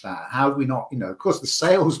match that? How do we not, you know, of course, the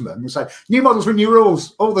salesman will say, new models with new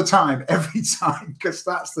rules all the time, every time, because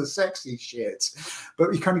that's the sexy shit.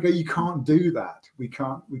 But we kind of go, you can't do that. We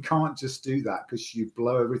can't just do that, because you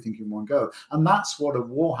blow everything in one go. And that's what a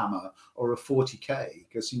Warhammer or a 40K,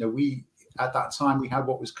 because, you know, at that time, we had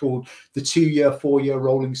what was called the 2-year, 4-year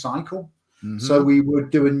rolling cycle. Mm-hmm. So we would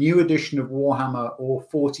do a new edition of Warhammer or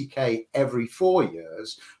 40K every 4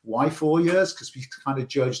 years. Why 4 years? Because we kind of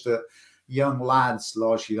judged that young lads,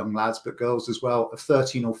 largely young lads, but girls as well, of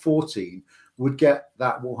 13 or 14 would get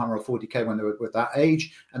that Warhammer or 40K when they were at that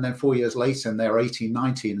age. And then 4 years later, and they're 18,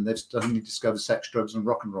 19, and they've suddenly discovered sex, drugs, and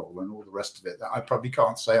rock and roll and all the rest of it. That I probably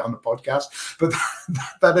can't say on the podcast, but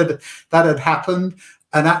that had happened.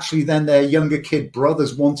 And actually then their younger kid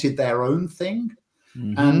brothers wanted their own thing.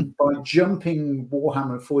 Mm-hmm. And by jumping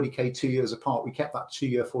Warhammer and 40K 2 years apart, we kept that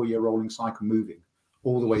 2-year, 4-year rolling cycle moving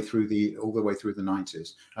all the way through the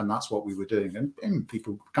 90s, and that's what we were doing. And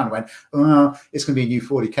people kind of went, "Oh, it's going to be a new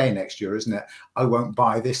 40K next year, isn't it? I won't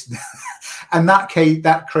buy this." And that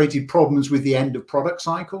created problems with the end of product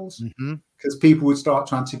cycles, because people would start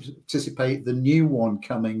to anticipate the new one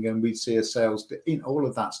coming, and we'd see a sales in all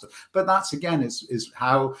of that stuff. But that's again is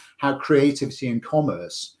how creativity and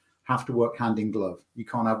commerce have to work hand in glove. You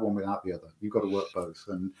can't have one without the other. You've got to work both.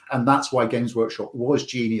 And that's why Games Workshop was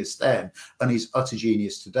genius then and is utter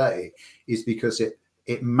genius today, is because it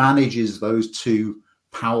manages those two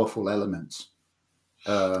powerful elements.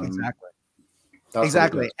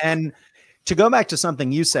 Exactly. And to go back to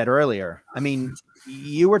something you said earlier, I mean,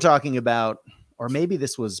 you were talking about, or maybe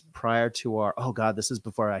this was prior to our, oh God, this is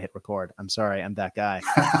before I hit record. I'm sorry, I'm that guy.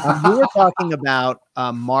 You were talking about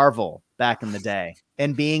Marvel back in the day,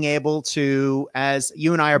 and being able to, as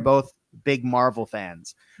you and I are both big Marvel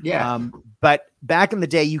fans. Yeah. But back in the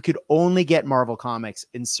day, you could only get Marvel comics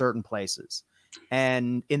in certain places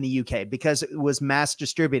and in the UK, because it was mass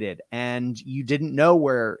distributed and you didn't know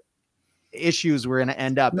where issues were going to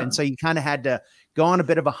end up. No. And so you kind of had to go on a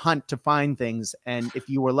bit of a hunt to find things. And if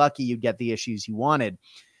you were lucky, you'd get the issues you wanted.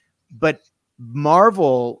 But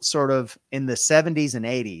Marvel sort of in the 70s and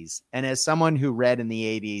 80s, and as someone who read in the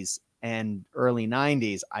 80s and early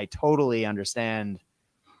 90s, I totally understand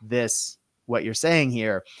this. What you're saying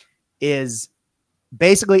here is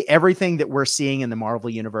basically everything that we're seeing in the Marvel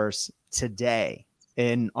universe today,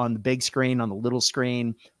 on the big screen, on the little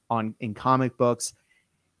screen, in comic books.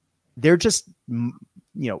 They're just,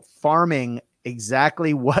 farming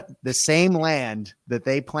exactly what the same land that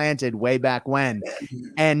they planted way back when.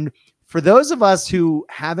 And for those of us who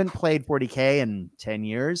haven't played 40K in 10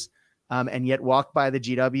 years, and yet walk by the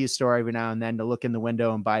GW store every now and then to look in the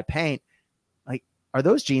window and buy paint, like, are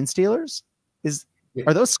those gene stealers?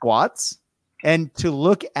 Are those squats? And to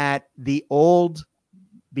look at the old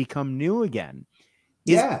become new again.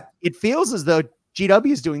 It feels as though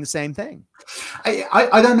GW is doing the same thing.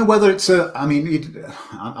 I don't know whether it's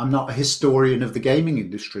I'm not a historian of the gaming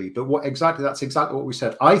industry, but that's exactly what we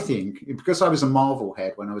said. I think because I was a Marvel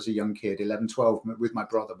head when I was a young kid, 11, 12, with my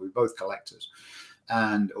brother, we were both collectors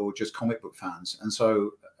or just comic book fans. And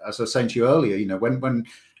so, as I was saying to you earlier, when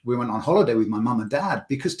we went on holiday with my mum and dad,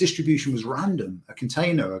 because distribution was random, a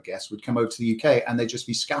container, I guess, would come over to the UK and they'd just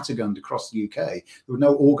be scattergunned across the UK. There were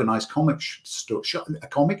no organized comic shop. A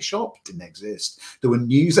comic shop didn't exist. There were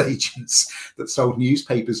news agents that sold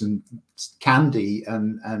newspapers and candy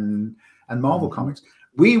and Marvel comics.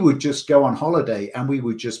 We would just go on holiday and we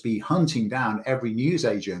would just be hunting down every news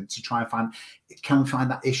agent to try and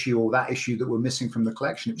find that issue or that issue that we're missing from the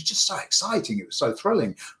collection. It was just so exciting. It was so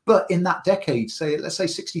thrilling. But in that decade, let's say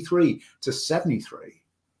 63 to 73,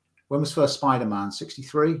 when was first Spider-Man?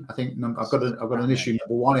 63? I think I've got an issue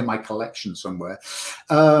 #1 in my collection somewhere.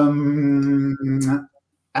 And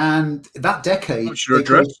that decade. What's your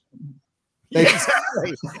address?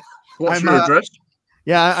 What's your address?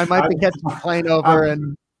 Yeah, I might be catching a plane over,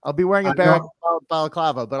 and I'll be wearing a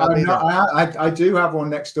balaclava, but I do have one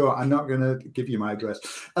next door. I'm not going to give you my address,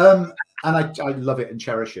 and I love it and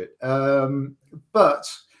cherish it.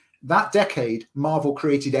 But that decade, Marvel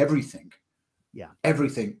created everything,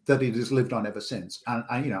 everything that it has lived on ever since. And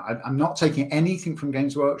I'm not taking anything from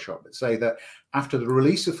Games Workshop, but say that after the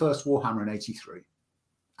release of first Warhammer in '83,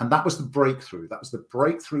 and that was the breakthrough. That was the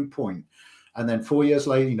breakthrough point. And then 4 years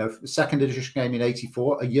later, the second edition came in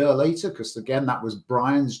 '84, a year later, because again, that was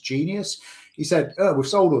Brian's genius. He said, "Oh, we've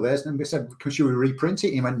sold all this." And we said, "Should we reprint it?"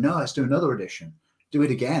 And he went, "No, let's do another edition. Do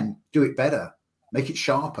it again. Do it better. Make it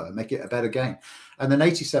sharper. Make it a better game." And then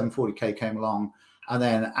 '87 40K came along. And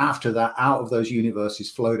then after that, out of those universes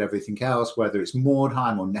flowed everything else, whether it's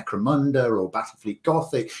Mordheim or Necromunda or Battlefleet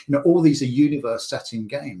Gothic. You know, all these are universe setting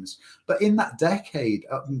games. But in that decade,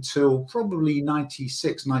 up until probably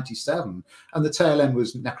 96, 97, and the tail end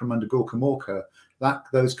was Necromunda Gorka Morka,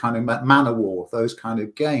 those kind of Manor War, those kind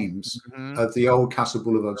of games of the old Castle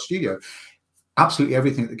Boulevard studio. Absolutely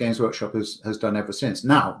everything that Games Workshop has done ever since.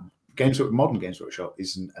 Now, modern Games Workshop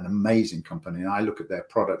is an amazing company, and I look at their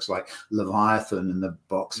products like Leviathan and the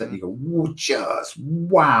box set, and you go, whoa, just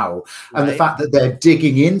wow. And the fact that they're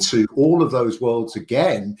digging into all of those worlds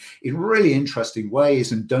again in really interesting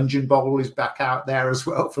ways, and Dungeon Bowl is back out there as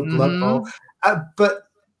well for Blood Bowl.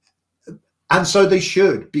 And so they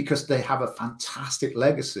should, because they have a fantastic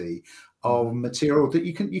legacy of material that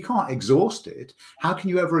you can't exhaust it. How can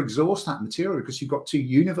you ever exhaust that material? Because you've got 2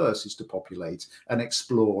 universes to populate and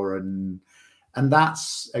explore, and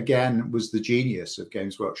that's again was the genius of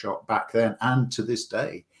Games Workshop back then and to this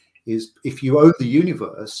day, is if you own the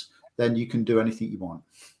universe, then you can do anything you want.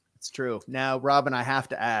 It's true. Now, Robin, I have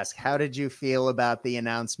to ask, how did you feel about the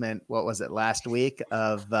announcement, what was it, last week,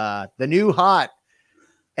 of the new hot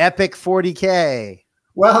Epic 40K?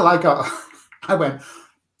 Well, I went,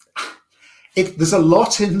 there's a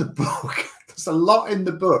lot in the book. There's a lot in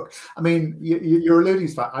the book. I mean, you're alluding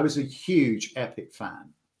to that. I was a huge Epic fan.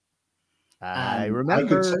 I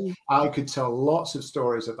remember. I could tell lots of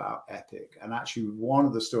stories about Epic. And actually, one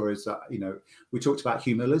of the stories that, you know, we talked about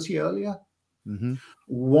humility earlier.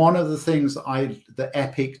 One of the things that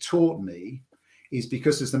Epic taught me is,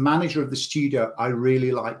 because as the manager of the studio, I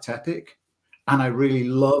really liked Epic. And I really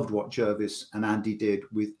loved what Jervis and Andy did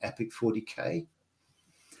with Epic 40K.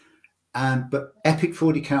 But Epic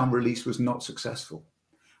 40K on release was not successful.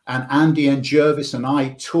 And Andy and Jervis and I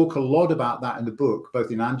talk a lot about that in the book,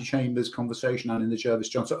 both in Andy Chambers' conversation and in the Jervis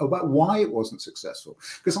Johnson, about why it wasn't successful.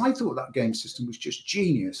 Because I thought that game system was just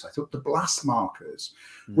genius. I thought the blast markers,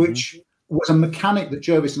 which was a mechanic that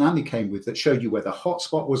Jervis and Andy came with, that showed you where the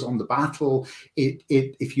hotspot was on the battle.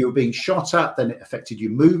 If you were being shot at, then it affected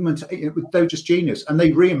your movement. They were just genius. And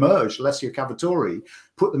they re-emerged. Alessio Cavatori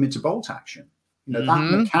put them into bolt action. You know, that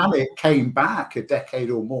mechanic came back a decade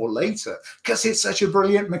or more later, because it's such a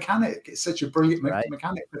brilliant mechanic. It's such a brilliant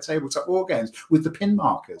mechanic for tabletop war games, with the pin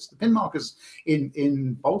markers. The pin markers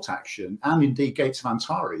in bolt action, and indeed Gates of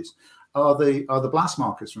Antares, are the blast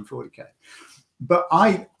markers from 40K. But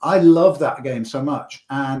I love that game so much,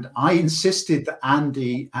 and I insisted that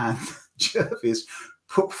Andy and Jervis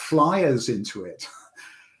put flyers into it,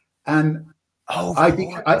 and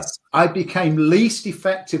I became least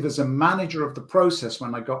effective as a manager of the process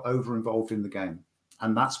when I got over involved in the game.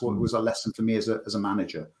 And that's what was a lesson for me as a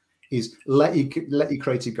manager, is let your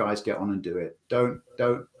creative guys get on and do it. Don't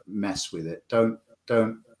mess with it. Don't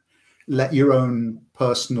let your own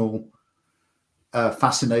personal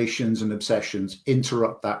fascinations and obsessions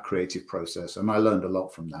interrupt that creative process. And I learned a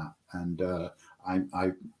lot from that. And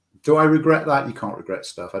do I regret that? You can't regret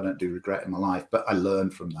stuff. I don't do regret in my life, but I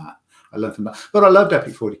learned from that. But I loved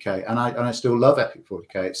Epic 40K, and I still love Epic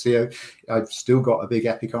 40K. I've still got a big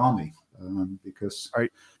Epic army, because.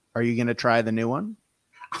 Are you going to try the new one?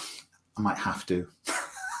 I might have to.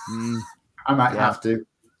 I might have to.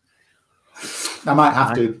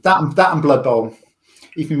 That and Blood Bowl.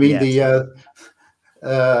 If you mean the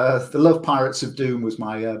Love Pirates of Doom was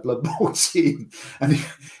my Blood Bowl team, and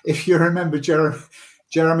if you remember,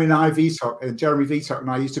 Jeremy Vitok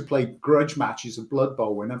and I used to play grudge matches of Blood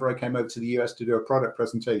Bowl whenever I came over to the US to do a product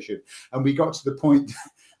presentation. And we got to the point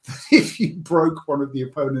that if you broke one of the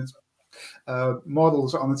opponent's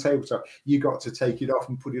models on the tabletop, you got to take it off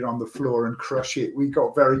and put it on the floor and crush it. We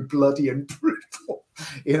got very bloody and brutal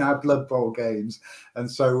in our Blood Bowl games.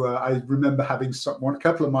 And so I remember having a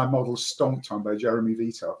couple of my models stomped on by Jeremy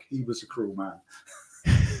Vitok. He was a cruel man.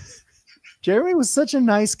 Jeremy was such a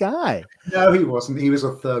nice guy. No, he wasn't. He was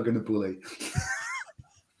a thug and a bully.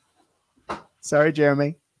 Sorry,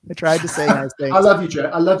 Jeremy. I tried to say nice things. I love you,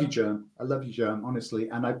 Germ. I love you, Germ, honestly.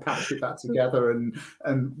 And I patched it back together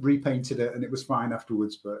and repainted it, and it was fine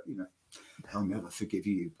afterwards. But, you know, I'll never forgive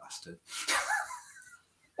you bastard.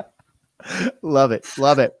 Love it.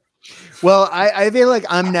 Love it. Well, I feel like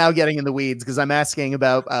I'm now getting in the weeds because I'm asking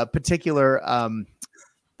about particular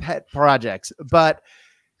pet projects. But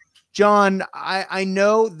John, I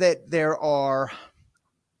know that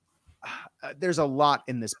there's a lot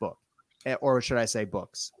in this book, or should I say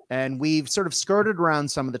books, and we've sort of skirted around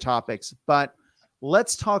some of the topics, but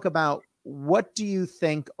let's talk about, what do you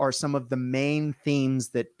think are some of the main themes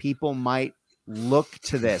that people might look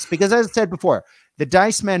to this? Because as I said before, the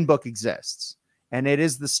Dice Men book exists, and it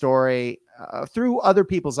is the story through other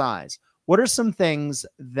people's eyes. What are some things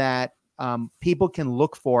that people can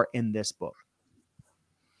look for in this book?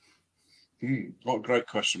 What a great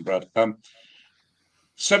question, Brad.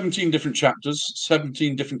 17 different chapters,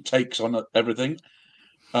 17 different takes on everything.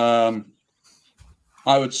 I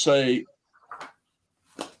would say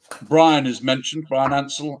Brian is mentioned, Brian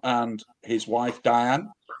Ansell, and his wife Diane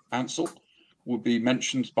Ansell would be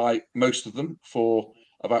mentioned by most of them for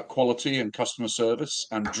about quality and customer service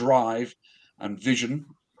and drive and vision.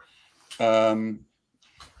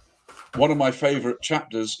 One of my favorite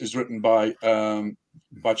chapters is written by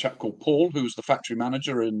a chap called Paul, who's the factory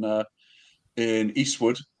manager in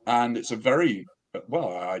Eastwood, and it's a very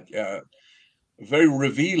very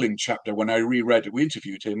revealing chapter. When I reread it, we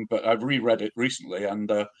interviewed him, but I've reread it recently,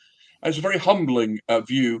 and it's a very humbling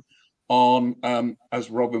view on, as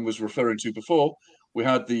Robin was referring to before, we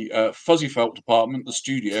had the fuzzy felt department, the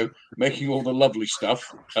studio, making all the lovely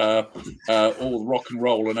stuff, all the rock and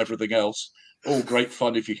roll and everything else. All great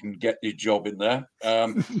fun if you can get your job in there.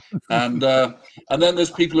 And then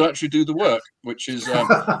there's people who actually do the work, which is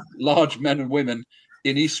large men and women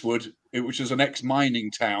in Eastwood, which is an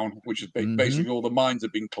ex-mining town, which is basically all the mines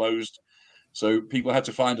have been closed. So people had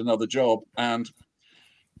to find another job. And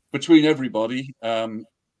between everybody,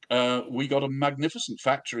 we got a magnificent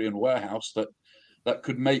factory and warehouse that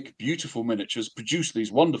could make beautiful miniatures, produce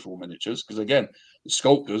these wonderful miniatures. Because again, the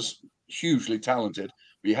sculptors, hugely talented,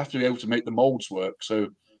 but you have to be able to make the molds work. So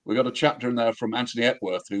we got a chapter in there from Anthony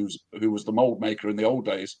Epworth, who was the mold maker in the old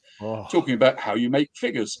days, talking about how you make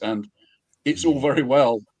figures. And it's all very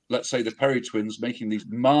well, let's say the Perry twins making these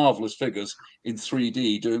marvelous figures in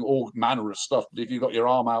 3D, doing all manner of stuff. But if you've got your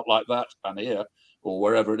arm out like that and here or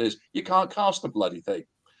wherever it is, you can't cast the bloody thing.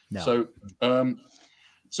 No.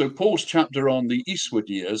 So Paul's chapter on the Eastwood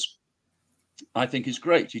years, I think, is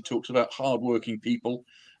great. He talks about hardworking people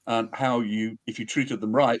and how if you treated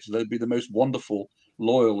them right, they'd be the most wonderful,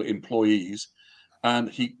 loyal employees. And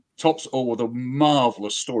he tops all with a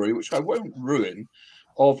marvelous story, which I won't ruin,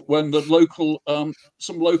 of when the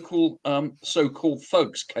some local so-called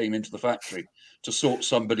thugs came into the factory to sort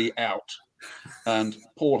somebody out, and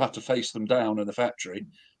Paul had to face them down in the factory,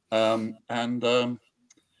 and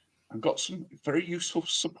got some very useful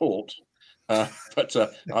support. But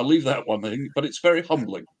I'll leave that one thing. But it's very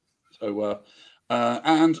humbling. So,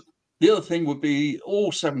 and the other thing would be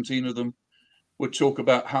all 17 of them would talk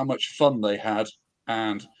about how much fun they had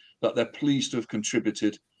and that they're pleased to have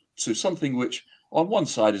contributed to something which on one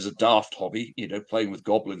side is a daft hobby, playing with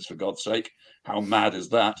goblins, for God's sake. How mad is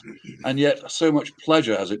that? And yet so much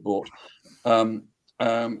pleasure has it brought.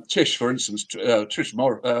 Tish, for instance, Trish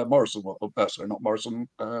Morrison, sorry, not Morrison,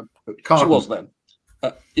 she was then.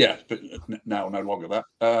 Yeah, but now no longer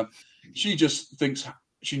that. She just thinks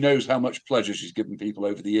she knows how much pleasure she's given people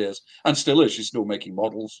over the years, and still is. She's still making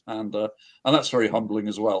models, and that's very humbling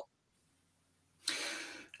as well.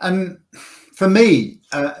 And for me,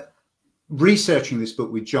 researching this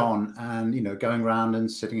book with John, and going around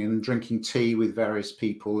and sitting and drinking tea with various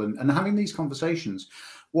people, and having these conversations,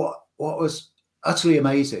 what was utterly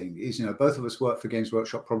amazing is, both of us worked for Games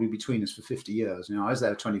Workshop probably between us for 50 years. I was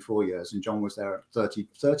there 24 years and John was there 30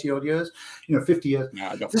 odd years, 50 years.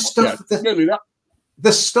 Yeah, nearly that.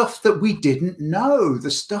 The stuff that we didn't know, the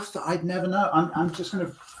stuff that I'd never know. I'm just going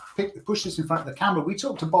to push this in front of the camera. We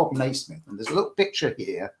talked to Bob Naismith, and there's a little picture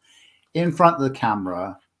here in front of the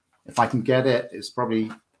camera. If I can get it, it's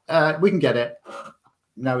probably, we can get it.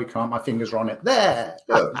 No, we can't. My fingers are on it. There.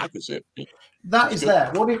 Look. That is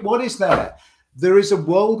there. What is there? There is a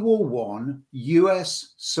World War I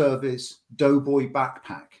US service doughboy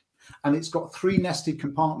backpack, and it's got 3 nested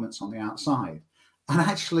compartments on the outside. And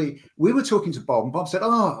actually, we were talking to Bob, and Bob said,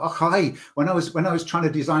 "Oh, hi." When I was trying to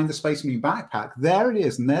design the Space Marine backpack, there it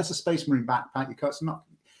is, and there's a Space Marine backpack. You can't not.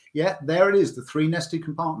 Yeah, there it is, the 3 nested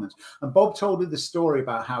compartments. And Bob told me the story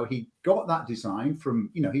about how he got that design from,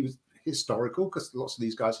 he was historical, because lots of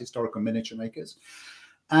these guys are historical miniature makers.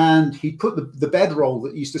 And he put the bedroll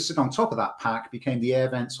that used to sit on top of that pack became the air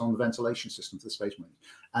vents on the ventilation system for the Space Marines.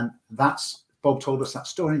 And Bob told us that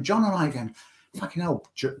story. And John and I again, fucking hell,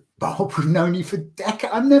 Bob, we've known you for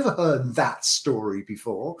decades. I've never heard that story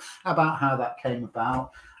before about how that came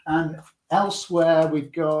about. And elsewhere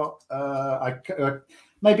we've got,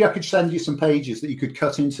 maybe I could send you some pages that you could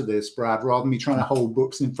cut into this, Brad, rather than me trying to hold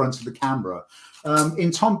books in front of the camera.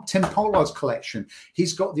 In Tim Pollard's collection,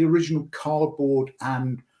 he's got the original cardboard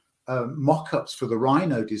and mock-ups for the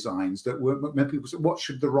Rhino designs that when people said, what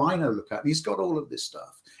should the Rhino look at? And he's got all of this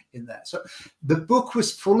stuff in there. So the book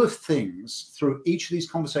was full of things through each of these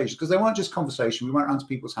conversations, because they weren't just conversation. We went around to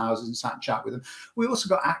people's houses and sat and chat with them. We also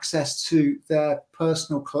got access to their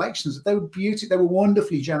personal collections. They were beautiful. They were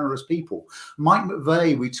wonderfully generous people. Mike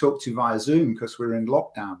McVeigh, we talked to via Zoom because we were in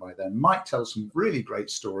lockdown by then. Mike tells some really great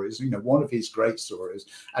stories. You know, one of his great stories,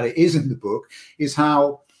 and it is in the book, is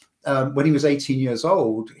how when he was 18 years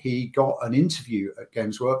old, he got an interview at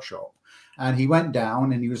Games Workshop, and he went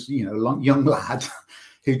down, and he was, you know, a young lad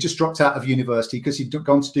who just dropped out of university because he'd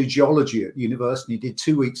gone to do geology at university. He did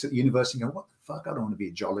 2 weeks at the university and go, what the fuck, I don't want to be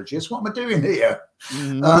a geologist. What am I doing here?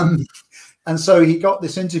 Mm-hmm. And so he got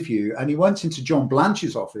this interview, and he went into John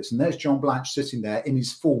Blanche's office, and there's John Blanche sitting there in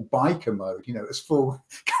his full biker mode, you know, his full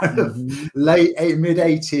kind of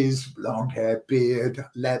mid-80s, long hair, beard,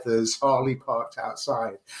 leathers, Harley parked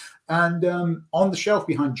outside. And on the shelf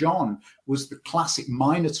behind John was the classic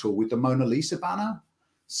Minotaur with the Mona Lisa banner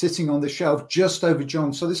sitting on the shelf just over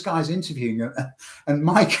John. So this guy's interviewing him, and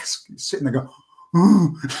Mike is sitting there going,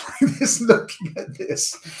 ooh, like this,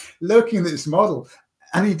 looking at this model.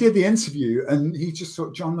 And he did the interview, and he just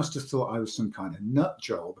thought, John must have thought I was some kind of nut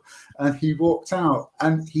job. And he walked out,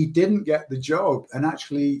 and he didn't get the job. And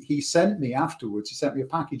actually, he sent me afterwards, he sent me a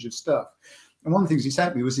package of stuff. And one of the things he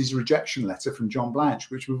sent me was his rejection letter from John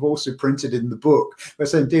Blanche, which we've also printed in the book. They're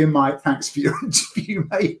saying, dear Mike, thanks for your interview,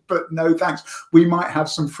 mate, but no thanks. We might have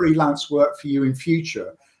some freelance work for you in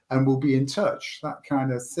future, and we'll be in touch, that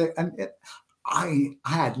kind of thing. And I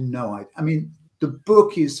had no idea. I mean, the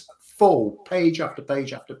book is full, page after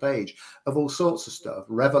page after page, of all sorts of stuff,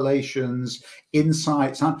 revelations,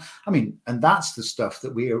 insights. I mean, and that's the stuff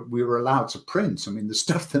that we were allowed to print. I mean, the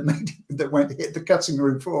stuff that hit the cutting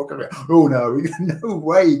room floor. Oh no, no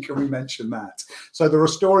way can we mention that. So there are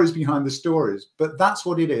stories behind the stories, but that's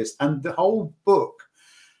what it is. And the whole book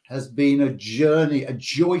has been a journey, a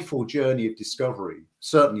joyful journey of discovery,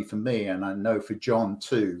 certainly for me, and I know for John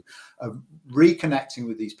too, of reconnecting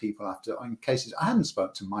with these people after, in cases, I hadn't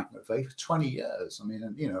spoken to Mike McVeigh for 20 years. I mean,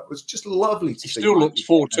 and, you know, it was just lovely to see. He still looks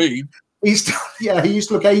 14. He's still, yeah, he used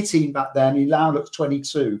to look 18 back then. He now looks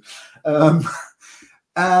 22. And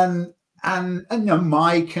you know,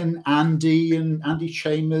 Mike and Andy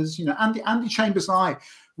Chambers, you know, Andy Chambers and I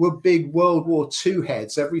were big World War II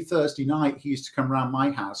heads. Every Thursday night, he used to come around my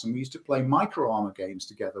house, and we used to play Micro Armor games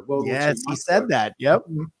together. World War II he said that. Yep.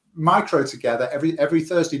 Micro together every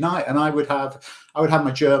Thursday night, and I would have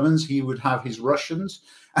my Germans, he would have his Russians,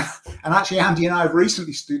 and actually Andy and I have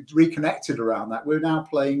recently reconnected around that. We're now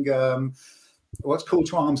playing what's called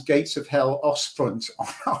to arms Gates of Hell Ostfront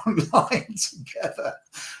online together.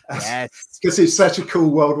 Yes, because it's such a cool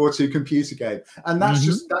World War II computer game. And that's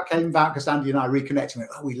just, that came about because Andy and I reconnected.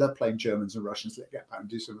 Oh, we love playing Germans and Russians. Let's get back and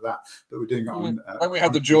do some of that. But we're doing it on. And we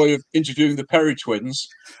had the joy of interviewing the Perry twins,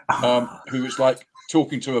 who was like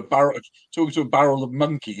talking to a barrel of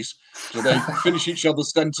monkeys, so they finish each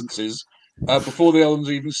other's sentences before the others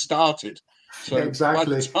even started. So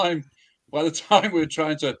exactly. By the time we were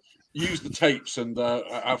trying to use the tapes, and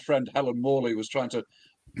our friend Helen Morley was trying to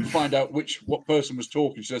find out what person was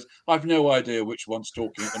talking, she says, I've no idea which one's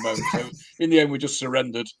talking at the moment. So in the end, we just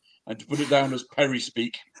surrendered and put it down as Perry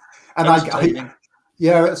speak. And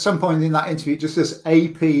yeah, at some point in that interview, it just says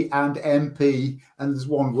AP and MP, and there's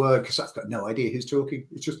one word, because I've got no idea who's talking.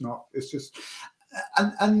 It's just not. It's just,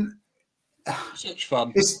 and such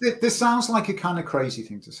fun. This sounds like a kind of crazy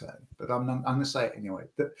thing to say, but I'm going to say it anyway.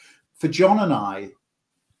 That for John and I,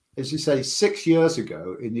 as you say, 6 years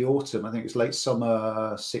ago in the autumn, I think it was late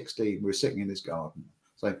summer 16, we were sitting in his garden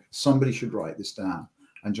saying, somebody should write this down.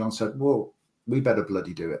 And John said, well, we better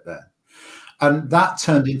bloody do it then. And that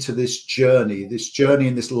turned into this journey and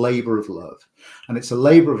this labor of love. And it's a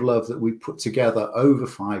labor of love that we put together over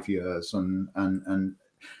 5 years, and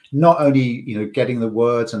not only, you know, getting the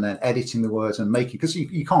words and then editing the words and making, because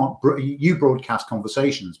you can't, you broadcast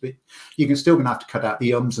conversations, but you're still going to have to cut out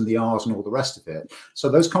the ums and the ahs and all the rest of it. So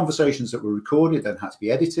those conversations that were recorded then had to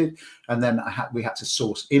be edited, and then we had to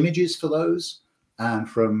source images for those, and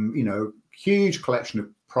from, you know, huge collection of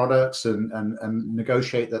products and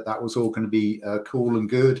negotiate that was all going to be cool and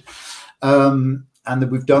good. And that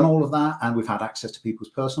we've done all of that, and we've had access to people's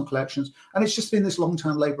personal collections, and it's just been this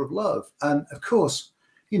long-term labor of love. And of course,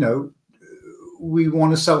 you know, we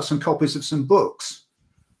want to sell some copies of some books,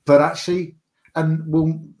 but actually,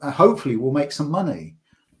 and hopefully we'll make some money.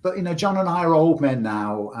 But, you know, John and I are old men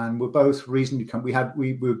now, and we're both reasonably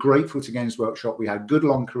we were grateful to Games Workshop. We had good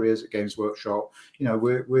long careers at Games Workshop. You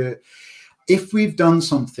know, if we've done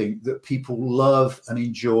something that people love and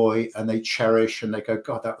enjoy and they cherish and they go,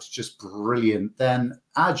 God, that was just brilliant, then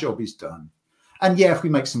our job is done. And yeah, if we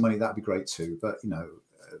make some money, that'd be great too. But, you know,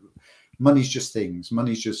 money's just things.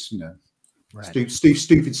 Money's just, you know, Right.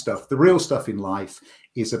 stupid stuff. The real stuff in life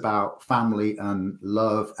is about family and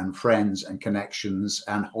love and friends and connections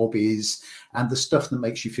and hobbies and the stuff that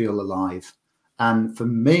makes you feel alive. And for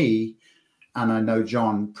me, and I know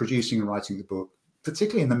John, producing and writing the book,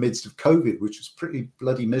 particularly in the midst of COVID, which was pretty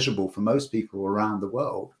bloody miserable for most people around the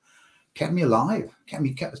world, kept me alive,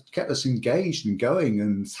 kept us engaged and going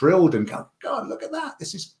and thrilled and go, God, look at that.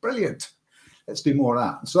 This is brilliant. Let's do more of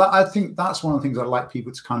that. So I think that's one of the things I'd like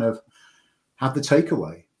people to kind of have the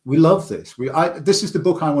takeaway. We love this. This is the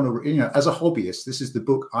book I want to, you know, as a hobbyist, this is the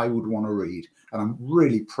book I would want to read. And I'm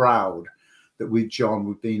really proud that with John,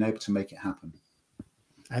 we've been able to make it happen.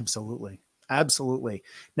 Absolutely. Absolutely.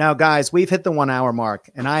 Now, guys, we've hit the 1 hour mark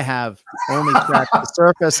and I have only scratched the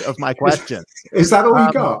surface of my questions. Is that all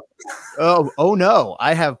you got? Oh no,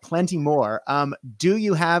 I have plenty more. Do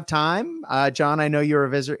you have time? John, I know you're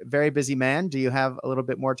a very busy man. Do you have a little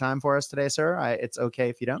bit more time for us today, sir? It's okay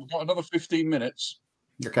if you don't. I've got another 15 minutes.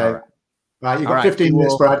 Okay. Right. You've got 15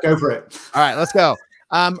 minutes, Brad. Go for it. All right, let's go.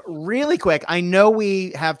 Really quick. I know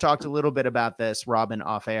we have talked a little bit about this, Robin,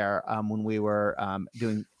 off air when we were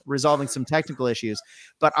resolving some technical issues,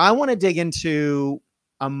 but I want to dig into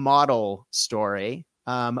a model story,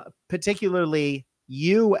 particularly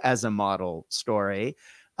you as a model story,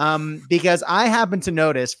 because I happen to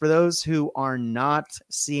notice, for those who are not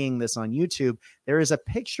seeing this on YouTube, there is a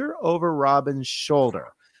picture over Robin's shoulder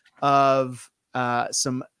of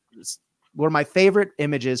one of my favorite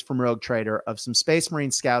images from Rogue Trader of some Space Marine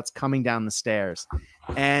scouts coming down the stairs.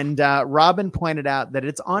 And Robin pointed out that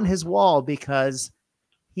it's on his wall because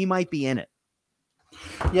he might be in it.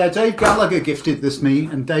 Yeah, Dave Gallagher gifted this me,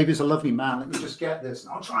 and Dave is a lovely man. Let me just get this.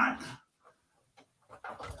 I'll try and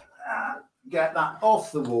get that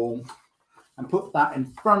off the wall and put that in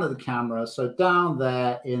front of the camera. So down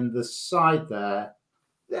there in the side there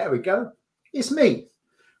we go. It's me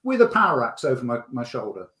with a power axe over my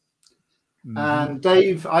shoulder. Mm-hmm. And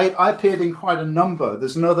Dave, I appeared in quite a number.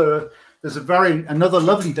 There's another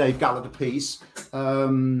lovely Dave Gallagher piece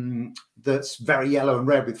that's very yellow and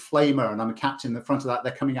red with flamer, and I'm a captain in the front of that.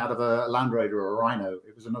 They're coming out of a Land Raider or a Rhino.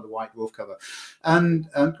 It was another White Dwarf cover, and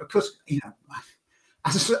of course, you know,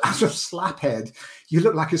 as a slaphead, you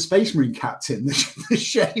look like a Space Marine captain. The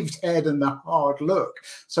shaved head and the hard look.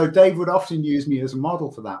 So Dave would often use me as a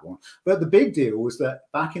model for that one. But the big deal was that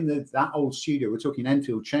back in that old studio, we're talking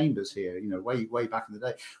Enfield Chambers here, you know, way back in the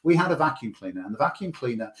day, we had a vacuum cleaner, and the vacuum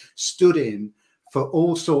cleaner stood in for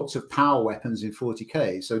all sorts of power weapons in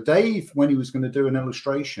 40K. So Dave, when he was going to do an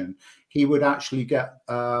illustration, he would actually get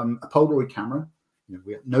a Polaroid camera. You know,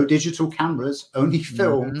 we had no digital cameras, only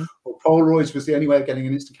film. Mm-hmm. Or Polaroids was the only way of getting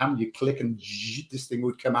an instant camera. You click and this thing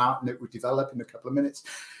would come out and it would develop in a couple of minutes.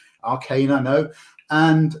 Arcane, I know.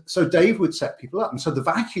 And so Dave would set people up. And so the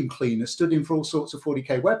vacuum cleaner stood in for all sorts of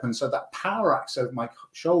 40K weapons. So that power axe over my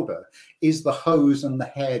shoulder is the hose and the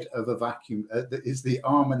head of a vacuum, is the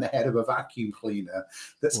arm and the head of a vacuum cleaner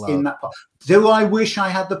that's in that part. Do I wish I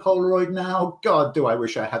had the Polaroid now? God, do I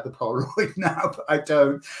wish I had the Polaroid now, but I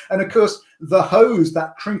don't. And of course, the hose,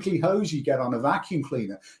 that crinkly hose you get on a vacuum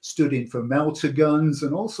cleaner, stood in for melter guns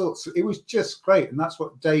and all sorts. It was just great. And that's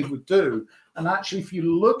what Dave would do. And actually, if you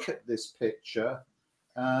look at this picture,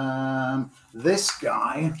 this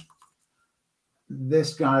guy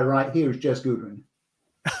right here is Jez Goodwin.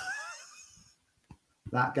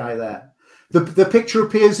 That guy there. The picture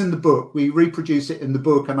appears in the book. We reproduce it in the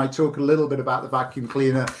book, and I talk a little bit about the vacuum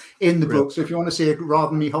cleaner in the book. So if you want to see it, rather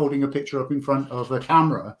than me holding a picture up in front of a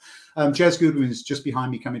camera, Jez Goodwin is just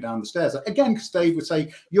behind me coming down the stairs. Again, because Dave would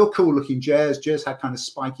say, "You're cool looking, Jez." Jez had kind of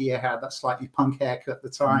spiky hair, had that slightly punk haircut at the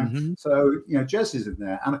time. Mm-hmm. So, you know, Jez is in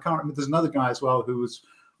there. And I can't remember, there's another guy as well who was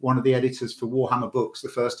one of the editors for Warhammer Books, the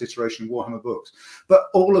first iteration of Warhammer Books. But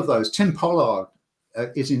all of those, Tim Pollard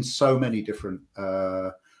is in so many different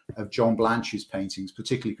of John Blanche's paintings,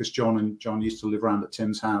 particularly because John used to live around at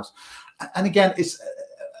Tim's house. And again, it's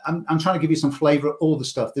I'm trying to give you some flavor of all the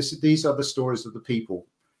stuff. These are the stories of the people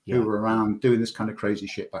who were around doing this kind of crazy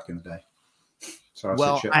shit back in the day. So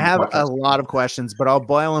I have a lot of questions, but I'll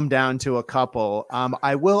boil them down to a couple.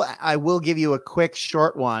 I will give you a quick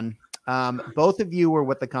short one. Both of you were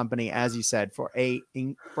with the company, as you said, for an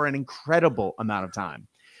incredible amount of time.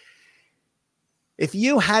 If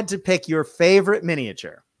you had to pick your favorite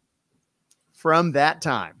miniature from that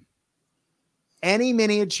time, any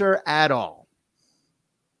miniature at all,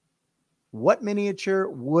 what miniature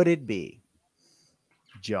would it be?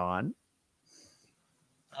 John?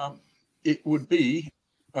 It would be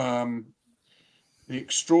the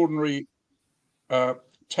extraordinary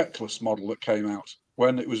Teclis model that came out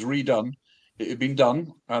when it was redone. It had been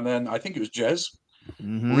done, and then I think it was Jez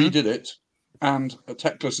redid it, and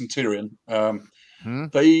Teclis and Tyrion,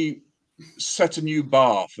 they set a new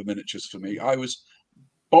bar for miniatures for me. I was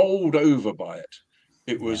bowled over by it.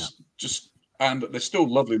 It was just, and they're still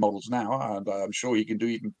lovely models now, and I'm sure you can do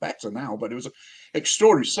even better now, but it was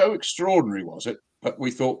extraordinary. So extraordinary was it that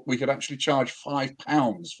we thought we could actually charge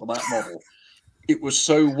 £5 for that model. It was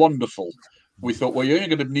so wonderful. We thought, well, you're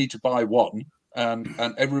only going to need to buy one, and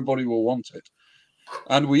everybody will want it.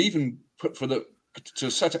 And we even put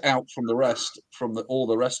to set it out from all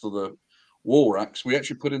the rest of the wall racks, we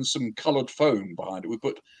actually put in some coloured foam behind it. We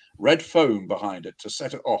put red foam behind it to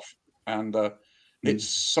set it off, and it's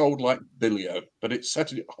sold like Billio, but it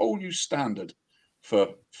set a whole new standard for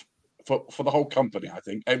the whole company. I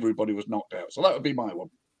think everybody was knocked out. So that would be my one.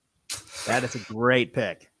 That is a great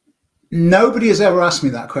pick. Nobody has ever asked me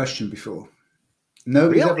that question before.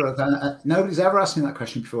 Nobody's ever asked me that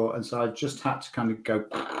question before, and so I just had to kind of go.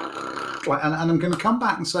 And I'm going to come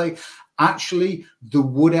back and say, actually, the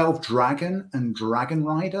Wood Elf Dragon and Dragon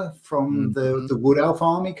Rider from the Wood Elf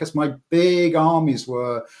army, because my big armies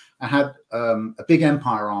were, I had a big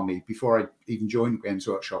Empire army before I even joined Games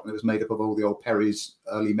Workshop, and it was made up of all the old Perry's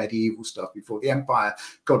early medieval stuff before the Empire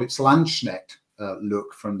got its Landsknecht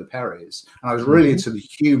look from the Perrys. And I was really into the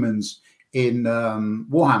humans in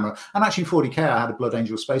Warhammer, and actually in 40k I had a Blood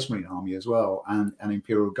Angel Space Marine army as well, and an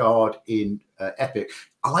Imperial Guard in Epic.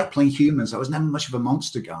 I like playing humans. I was never much of a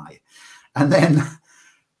monster guy. And then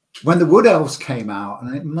when the Wood Elves came out,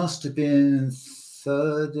 and it must have been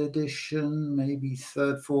 3rd edition, maybe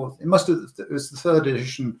 3rd, 4th, it was the 3rd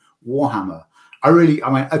edition Warhammer. I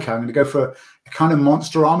went, okay, I'm going to go for a kind of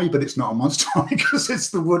monster army, but it's not a monster army because it's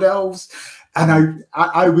the Wood Elves. And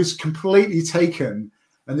I was completely taken,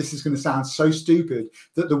 and this is going to sound so stupid,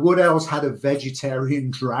 that the Wood Elves had a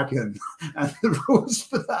vegetarian dragon. And the rules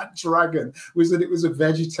for that dragon was that it was a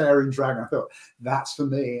vegetarian dragon. I thought, that's for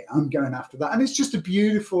me. I'm going after that. And it's just a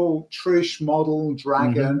beautiful Trish model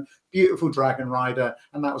dragon, beautiful dragon rider.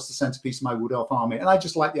 And that was the centerpiece of my Wood Elf army. And I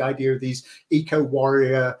just like the idea of these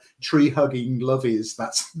eco-warrior, tree-hugging lovies.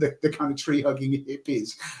 That's the kind of tree-hugging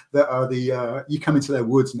hippies that are you come into their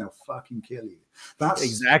woods and they'll fucking kill you. That's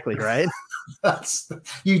exactly right.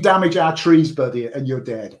 You damage our trees, buddy, and you're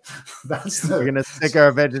dead. We're gonna stick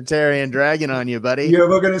our vegetarian dragon on you, buddy. Yeah,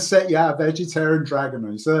 we're gonna set a vegetarian dragon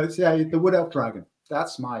on you. So the Wood Elf Dragon.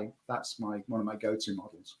 That's one of my go-to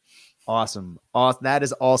models. Awesome. That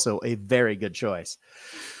is also a very good choice.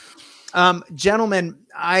 Gentlemen,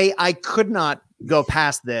 I could not go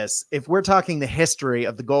past this. If we're talking the history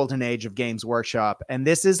of the golden age of Games Workshop, and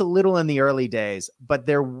this is a little in the early days, but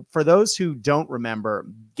for those who don't remember,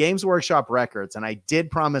 Games Workshop records, and I did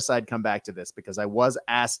promise I'd come back to this because I was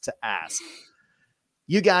asked to ask.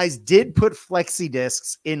 You guys did put flexi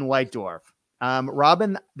discs in White Dwarf.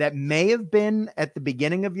 Robin, that may have been at the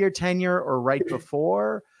beginning of your tenure or right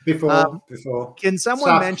before. Before. Can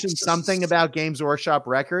someone mention something about Games Workshop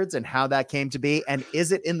records and how that came to be? And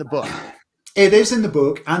is it in the book? It is in the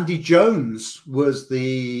book. Andy Jones was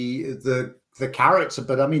the character,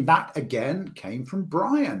 but I mean, that again came from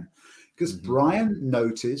Brian, because Brian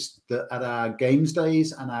noticed that at our games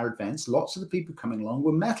days and our events, lots of the people coming along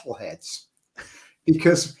were metalheads,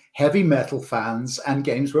 because heavy metal fans and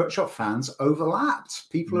Games Workshop fans overlapped.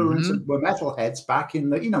 People who were metalheads back in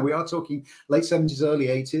the, we are talking late 70s, early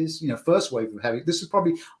 80s, first wave of heavy. This is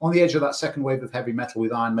probably on the edge of that second wave of heavy metal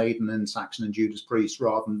with Iron Maiden and Saxon and Judas Priest,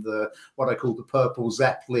 rather than what I call the Purple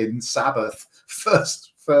Zeppelin Sabbath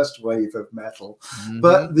first wave of metal.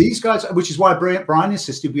 But these guys, which is why Brian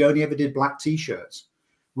insisted we only ever did black T-shirts.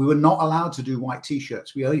 We were not allowed to do white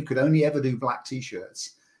T-shirts. We could only ever do black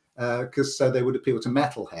T-shirts. Because so they would appeal to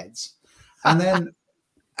metalheads, and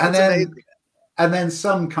then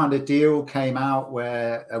some kind of deal came out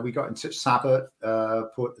where we got in touch. Sabbath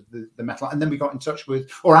put the metal, and then we got in touch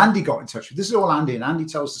with, or Andy got in touch with. This is all Andy, and Andy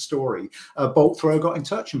tells the story. Bolt Throw got in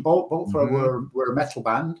touch, and Bolt Throw were a metal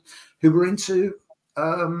band who were into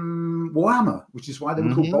Warhammer, which is why they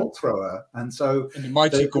were called Bolt Thrower, and so and the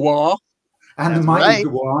Mighty Gwar, and the Mighty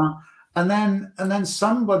Gwar. And then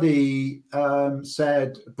somebody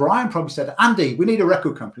said, Brian probably said, Andy, we need a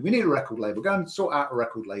record company. We need a record label. Go and sort out a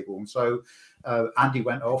record label. And so Andy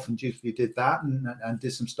went off and dutifully did that and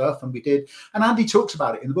did some stuff. And we did. And Andy talks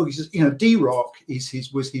about it in the book. He says, D-Rock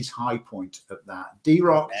was his high point of that.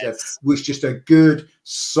 D-Rock was just a good,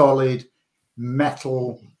 solid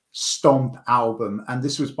metal stomp album. And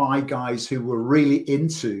this was by guys who were really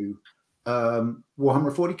into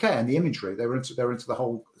Warhammer 40k and the imagery. They were into the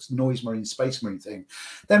whole noise marine, space marine thing.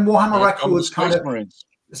 Then Warhammer Records kind of Marines.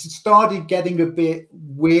 started getting a bit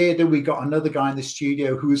weirder. We got another guy in the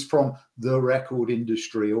studio who was from the record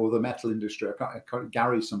industry or the metal industry. I can't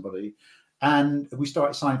Gary somebody. And we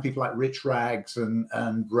started signing people like Rich Rags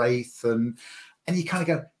and Wraith, and you kind of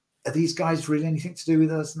go, are these guys really anything to do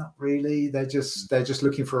with us? Not really. They're just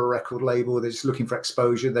looking for a record label. They're just looking for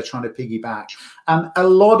exposure. They're trying to piggyback. And a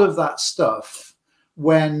lot of that stuff,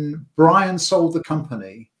 when Brian sold the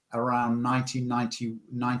company around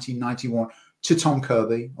 1991 to Tom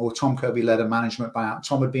Kirby, or Tom Kirby led a management buyout.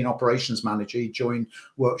 Tom had been operations manager. He joined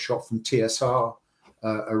Workshop from TSR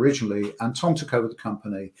originally, and Tom took over the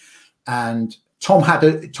company. And Tom had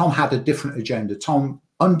a different agenda. Tom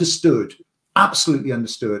understood, absolutely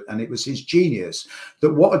understood, and it was his genius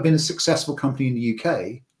that what had been a successful company in the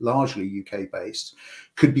UK, largely UK based,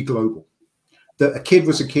 could be global. That a kid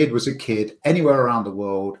was a kid anywhere around the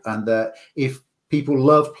world, and that if people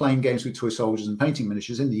love playing games with toy soldiers and painting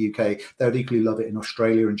miniatures in the UK, they would equally love it in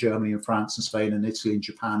Australia and Germany and France and Spain and Italy and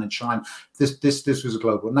Japan and China. This was a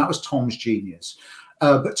global, and that was Tom's genius.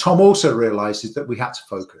 But Tom also realizes that we had to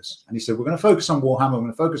focus. And he said, we're going to focus on Warhammer, we're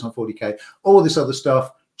going to focus on 40K, all this other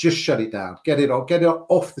stuff, just shut it down, get it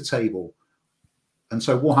off the table. And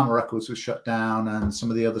so Warhammer Records was shut down, and some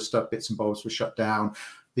of the other stuff, bits and bobs, were shut down.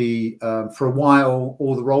 For a while,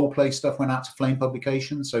 all the role play stuff went out to Flame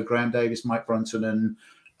Publications. So Graham Davis, Mike Brunton, and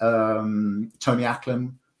Tony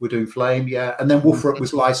Acklam were doing Flame, yeah. And then Wolfrup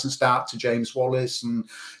was licensed out to James Wallace. And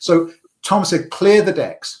so Tom said, clear the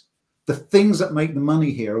decks. The things that make the money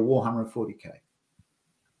here are Warhammer and 40K.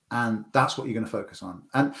 And that's what you're going to focus on.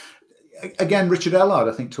 And again, Richard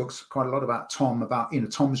Ellard, I think, talks quite a lot about Tom, about, you know,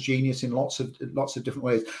 Tom's genius in lots of different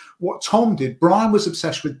ways. What Tom did, Brian was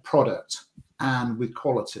obsessed with product and with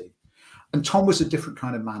quality. And Tom was a different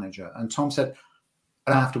kind of manager. And Tom said,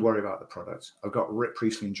 I don't have to worry about the product. I've got Rick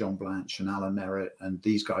Priestley and John Blanche and Alan Merritt and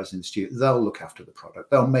these guys in the studio. They'll look after the product.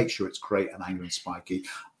 They'll make sure it's great and angry and spiky.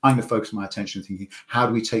 I'm going to focus my attention thinking, how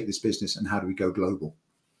do we take this business and how do we go global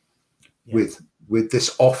with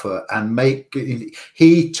this offer and make it?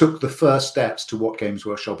 He took the first steps to what Games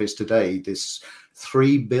Workshop is today, this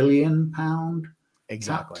 £3 billion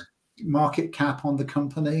exactly market cap on the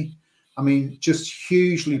company. I mean, just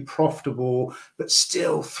hugely profitable, but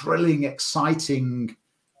still thrilling, exciting,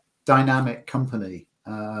 dynamic company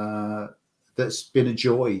that's been a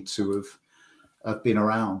joy to have been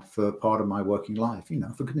around for part of my working life. You know,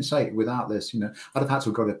 for goodness sake, without this, you know, I'd have had to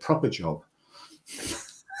have got a proper job.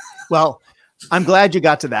 Well, I'm glad you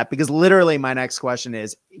got to that, because literally my next question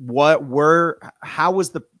is,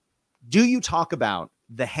 do you talk about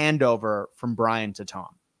the handover from Brian to Tom?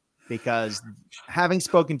 Because having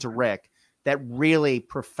spoken to Rick, that really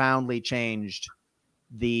profoundly changed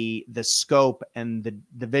the scope and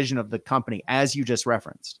the vision of the company, as you just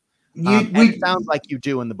referenced. It sounds like you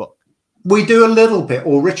do in the book. We do a little bit,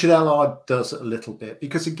 or Richard Ellard does a little bit,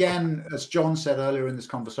 because again, as John said earlier in this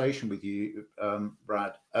conversation with you,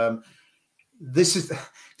 Brad, these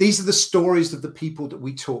are the stories of the people that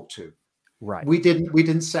we talk to. Right. We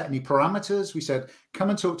didn't set any parameters. We said, come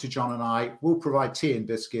and talk to John and I. We'll provide tea and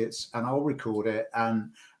biscuits, and I'll record it, and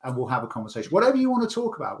we'll have a conversation. Whatever you want to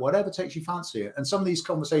talk about, whatever takes you fancy. And some of these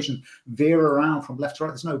conversations veer around from left to right.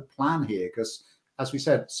 There's no plan here, because, as we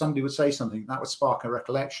said, somebody would say something that would spark a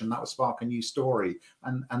recollection, that would spark a new story,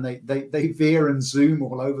 and they veer and zoom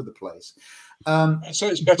all over the place. So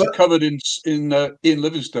it's better covered in Ian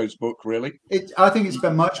Livingstone's book, really. I think it's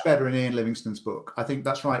been much better in Ian Livingstone's book. I think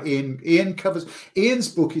that's right. Ian's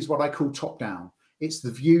book is what I call top down. It's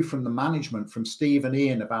the view from the management, from Steve and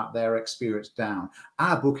Ian, about their experience down.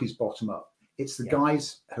 Our book is bottom up. It's the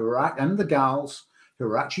guys and the gals who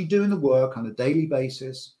are actually doing the work on a daily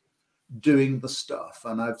basis, doing the stuff.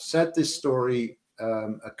 And I've said this story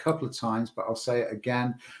a couple of times, but I'll say it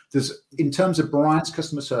again. In terms of Brian's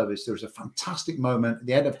customer service, there's a fantastic moment at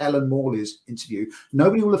the end of Helen Morley's interview.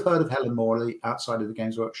 Nobody will have heard of Helen Morley outside of the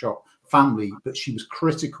Games Workshop family, but she was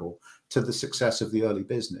critical to the success of the early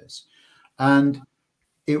business. And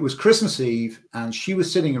it was Christmas Eve, and she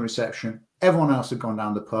was sitting in reception. Everyone else had gone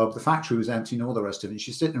down the pub. The factory was empty and all the rest of it.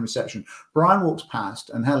 She's sitting in reception. Brian walks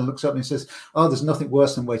past, and Helen looks up and says, oh, there's nothing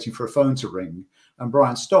worse than waiting for a phone to ring. And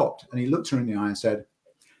Brian stopped, and he looked her in the eye and said,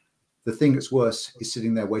 the thing that's worse is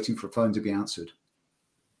sitting there waiting for a phone to be answered.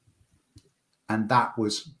 And that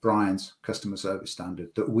was Brian's customer service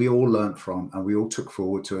standard that we all learned from, and we all took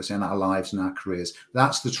forward to us in our lives and our careers.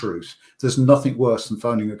 That's the truth. There's nothing worse than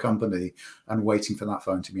phoning a company and waiting for that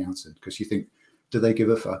phone to be answered, because you think, do they give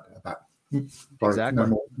a fuck about?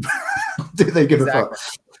 Exactly. Do they give a fuck?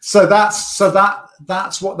 So that's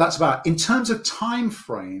what that's about. In terms of time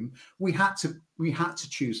frame, we had to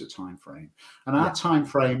choose a time frame, and our time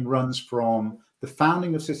frame runs from the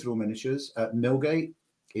founding of Citadel Miniatures at Millgate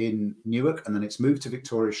in Newark, and then it's moved to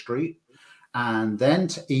Victoria Street, and then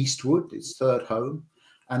to Eastwood, its third home,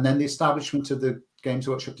 and then the establishment of the Games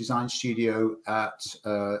Workshop Design Studio at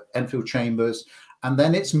Enfield Chambers, and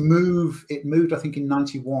then it moved I think in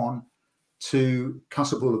 91 to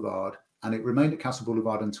Castle Boulevard, and it remained at Castle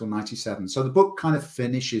Boulevard until 97. So the book kind of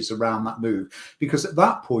finishes around that move, because at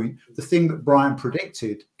that point the thing that Brian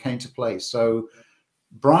predicted came to place. So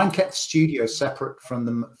Brian kept the studio separate from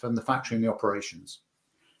the factory and the operations,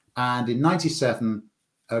 and in 97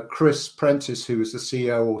 Chris Prentice, who was the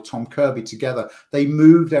CEO, or Tom Kirby, together, they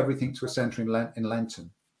moved everything to a centre in Lenton,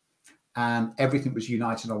 and everything was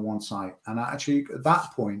united on one site. And actually, at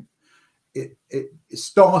that point, it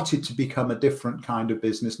started to become a different kind of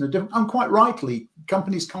business, and quite rightly,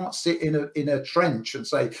 companies can't sit in a trench and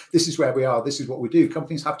say, "This is where we are. This is what we do."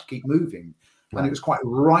 Companies have to keep moving. And it was quite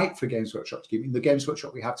right for Games Workshop to keep. The Games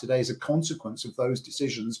Workshop we have today is a consequence of those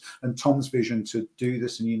decisions and Tom's vision to do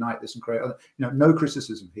this and unite this and create. No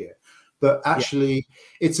criticism here, but actually,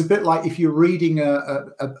 it's a bit like if you're reading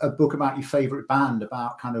a book about your favorite band,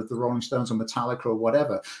 about kind of the Rolling Stones or Metallica or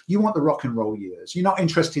whatever. You want the rock and roll years. You're not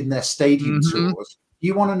interested in their stadium tours.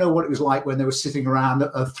 You want to know what it was like when they were sitting around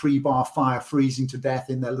a 3-bar fire, freezing to death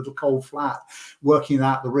in their little cold flat, working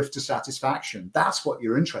out the riff to satisfaction. That's what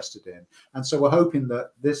you're interested in. And so we're hoping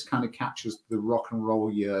that this kind of captures the rock and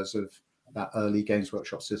roll years of that early Games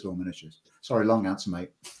Workshop Citadel Miniatures. Sorry, long answer, mate.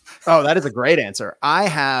 Oh, that is a great answer. I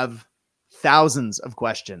have thousands of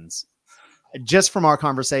questions just from our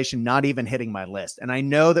conversation, not even hitting my list. And I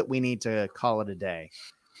know that we need to call it a day.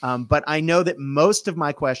 But I know that most of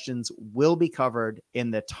my questions will be covered in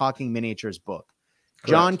the Talking Miniatures book. Correct.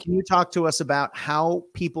 John, can you talk to us about how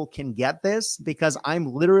people can get this? Because I'm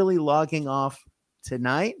literally logging off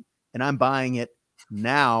tonight and I'm buying it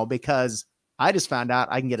now because I just found out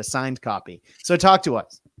I can get a signed copy. So talk to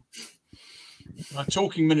us.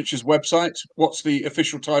 Talking Miniatures website. What's the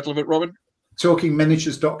official title of it, Robin?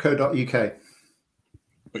 talkingminiatures.co.uk.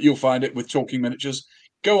 But you'll find it with Talking Miniatures.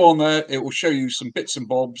 Go on there. It will show you some bits and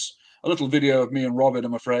bobs, a little video of me and Robin,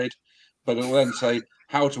 I'm afraid, but it will then say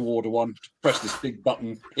how to order one. Press this big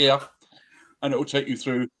button here, and it will take you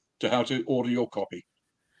through to how to order your copy.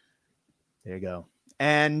 There you go.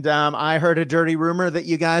 And I heard a dirty rumor that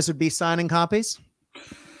you guys would be signing copies.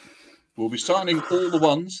 We'll be signing all the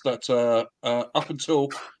ones that up until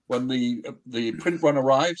when the print run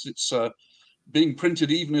arrives. It's being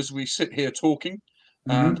printed even as we sit here talking.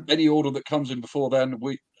 And any order that comes in before then,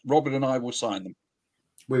 Robin and I will sign them.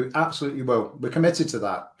 We absolutely will. We're committed to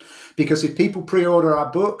that, because if people pre-order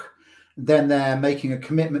our book, then they're making a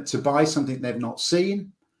commitment to buy something they've not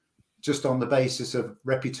seen, just on the basis of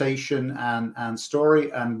reputation and story.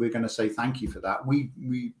 And we're going to say thank you for that. We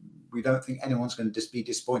don't think anyone's going to be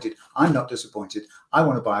disappointed. I'm not disappointed. I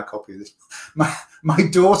want to buy a copy of this. My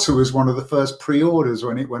daughter was one of the first pre-orders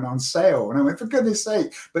when it went on sale, and I went, for goodness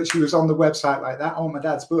sake! But she was on the website like that. Oh, my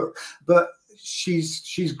dad's book. But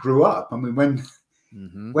she's grew up. I mean,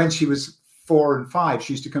 when she was 4 and 5,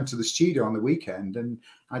 she used to come to the studio on the weekend, and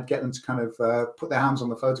I'd get them to kind of put their hands on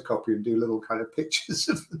the photocopy and do little kind of pictures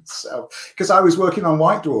of themselves. Because I was working on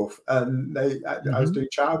White Dwarf, and I was doing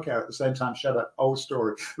childcare at the same time. Shut up, old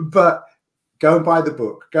story. But go and buy the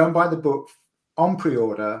book. Go and buy the book on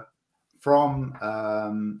pre-order from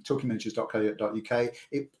talkingminiatures.co.uk.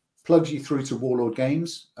 It plugs you through to Warlord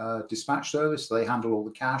Games dispatch service. They handle all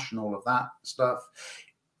the cash and all of that stuff.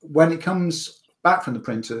 When it comes back from the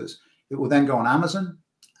printers, it will then go on Amazon,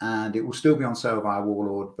 and it will still be on sale via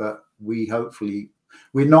Warlord. But we're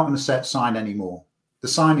not going to sign anymore. The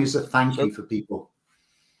sign is a thank you for people.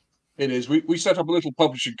 It is. We set up a little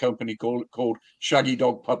publishing company called Shaggy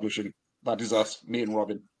Dog Publishing. That is us, me and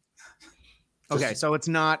Robin. Okay, so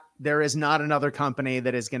there is not another company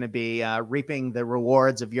that is going to be reaping the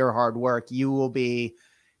rewards of your hard work. You will be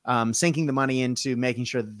sinking the money into making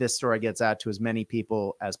sure that this story gets out to as many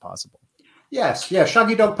people as possible. Yes, yeah.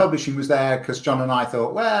 Shaggy Dog Publishing was there because John and I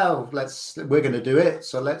thought, well, we're going to do it,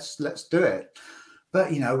 so let's do it. But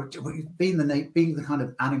being the kind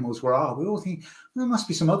of animals we are, we all think there must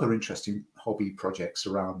be some other interesting hobby projects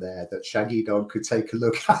around there that Shaggy Dog could take a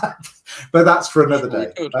look at. But that's for another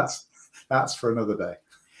day. That's for another day.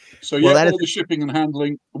 So all the shipping and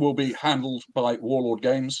handling will be handled by Warlord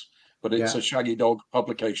Games, but it's a Shaggy Dog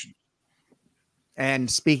publication.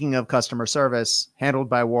 And speaking of customer service, handled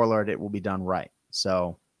by Warlord, it will be done right.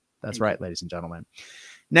 So that's right, ladies and gentlemen.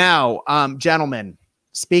 Now, gentlemen,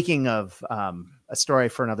 speaking of a story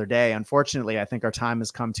for another day. Unfortunately, I think our time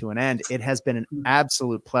has come to an end. It has been an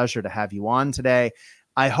absolute pleasure to have you on today.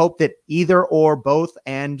 I hope that either or both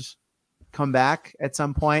and come back at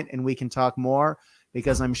some point and we can talk more,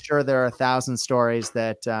 because I'm sure there are 1,000 stories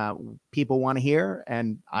that people want to hear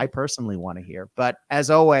and I personally want to hear. But as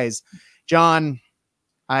always, John,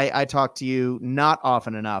 I talk to you not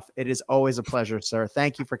often enough. It is always a pleasure, sir.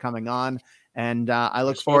 Thank you for coming on. And I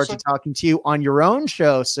look forward to talking to you on your own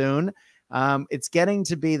show soon. It's getting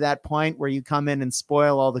to be that point where you come in and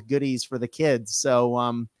spoil all the goodies for the kids. So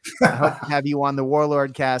I hope to have you on the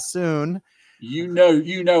Warlord cast soon. You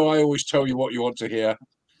know, I always tell you what you want to hear.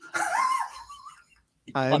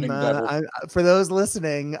 For those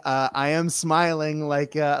listening, I am smiling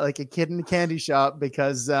like a kid in a candy shop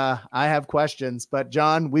because I have questions. But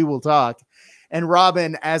John, we will talk. And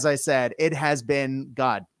Robin, as I said, it has been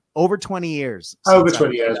over 20 years. Over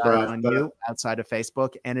 20 years, Brad. On you outside of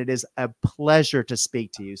Facebook, and it is a pleasure to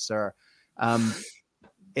speak to you, sir.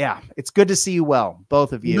 Yeah, it's good to see you well,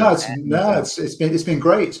 both of you. It's been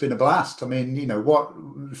great. It's been a blast. I mean, you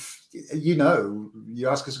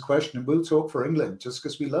ask us a question and we'll talk for England just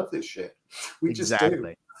because we love this shit. We just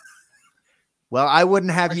do. Well, I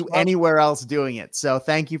wouldn't have you anywhere else doing it. So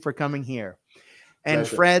thank you for coming here. And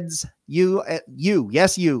Pleasure. Freds, you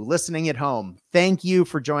listening at home, thank you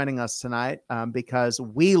for joining us tonight, because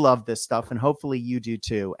we love this stuff and hopefully you do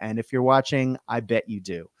too. And if you're watching, I bet you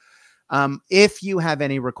do. If you have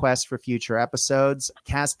any requests for future episodes,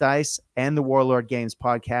 Cast Dice and the Warlord Games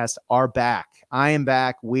podcast are back. I am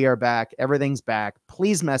back. We are back. Everything's back.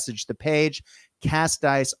 Please message the page, Cast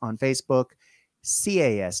Dice on Facebook,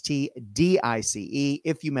 CASTDICE.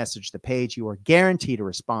 If you message the page, you are guaranteed a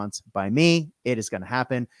response by me. It is going to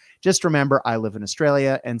happen. Just remember, I live in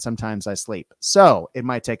Australia and sometimes I sleep. So it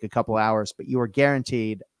might take a couple hours, but you are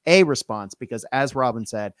guaranteed a response, because as Robin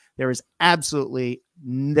said, there's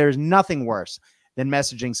nothing worse than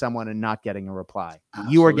messaging someone and not getting a reply.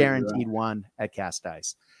 Absolutely. You are guaranteed one at Cast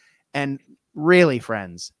Dice. And really,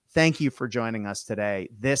 friends, thank you for joining us today.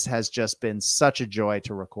 This has just been such a joy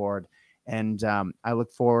to record. And I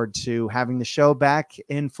look forward to having the show back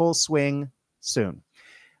in full swing soon.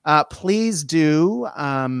 Please do,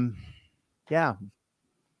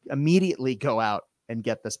 immediately go out and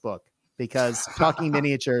get this book, because Talking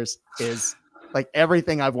Miniatures is like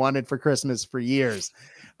everything I've wanted for Christmas for years.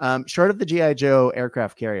 Short of the G.I. Joe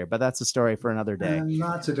aircraft carrier, but that's a story for another day. And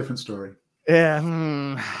that's a different story.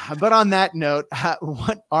 Yeah. But on that note,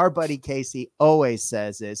 what our buddy Casey always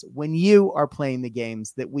says is, when you are playing the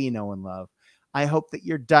games that we know and love, I hope that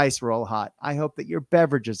your dice roll hot. I hope that your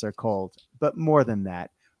beverages are cold. But more than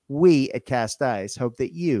that, we at Cast Dice hope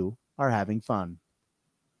that you are having fun.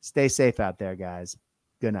 Stay safe out there, guys.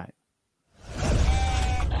 Good night.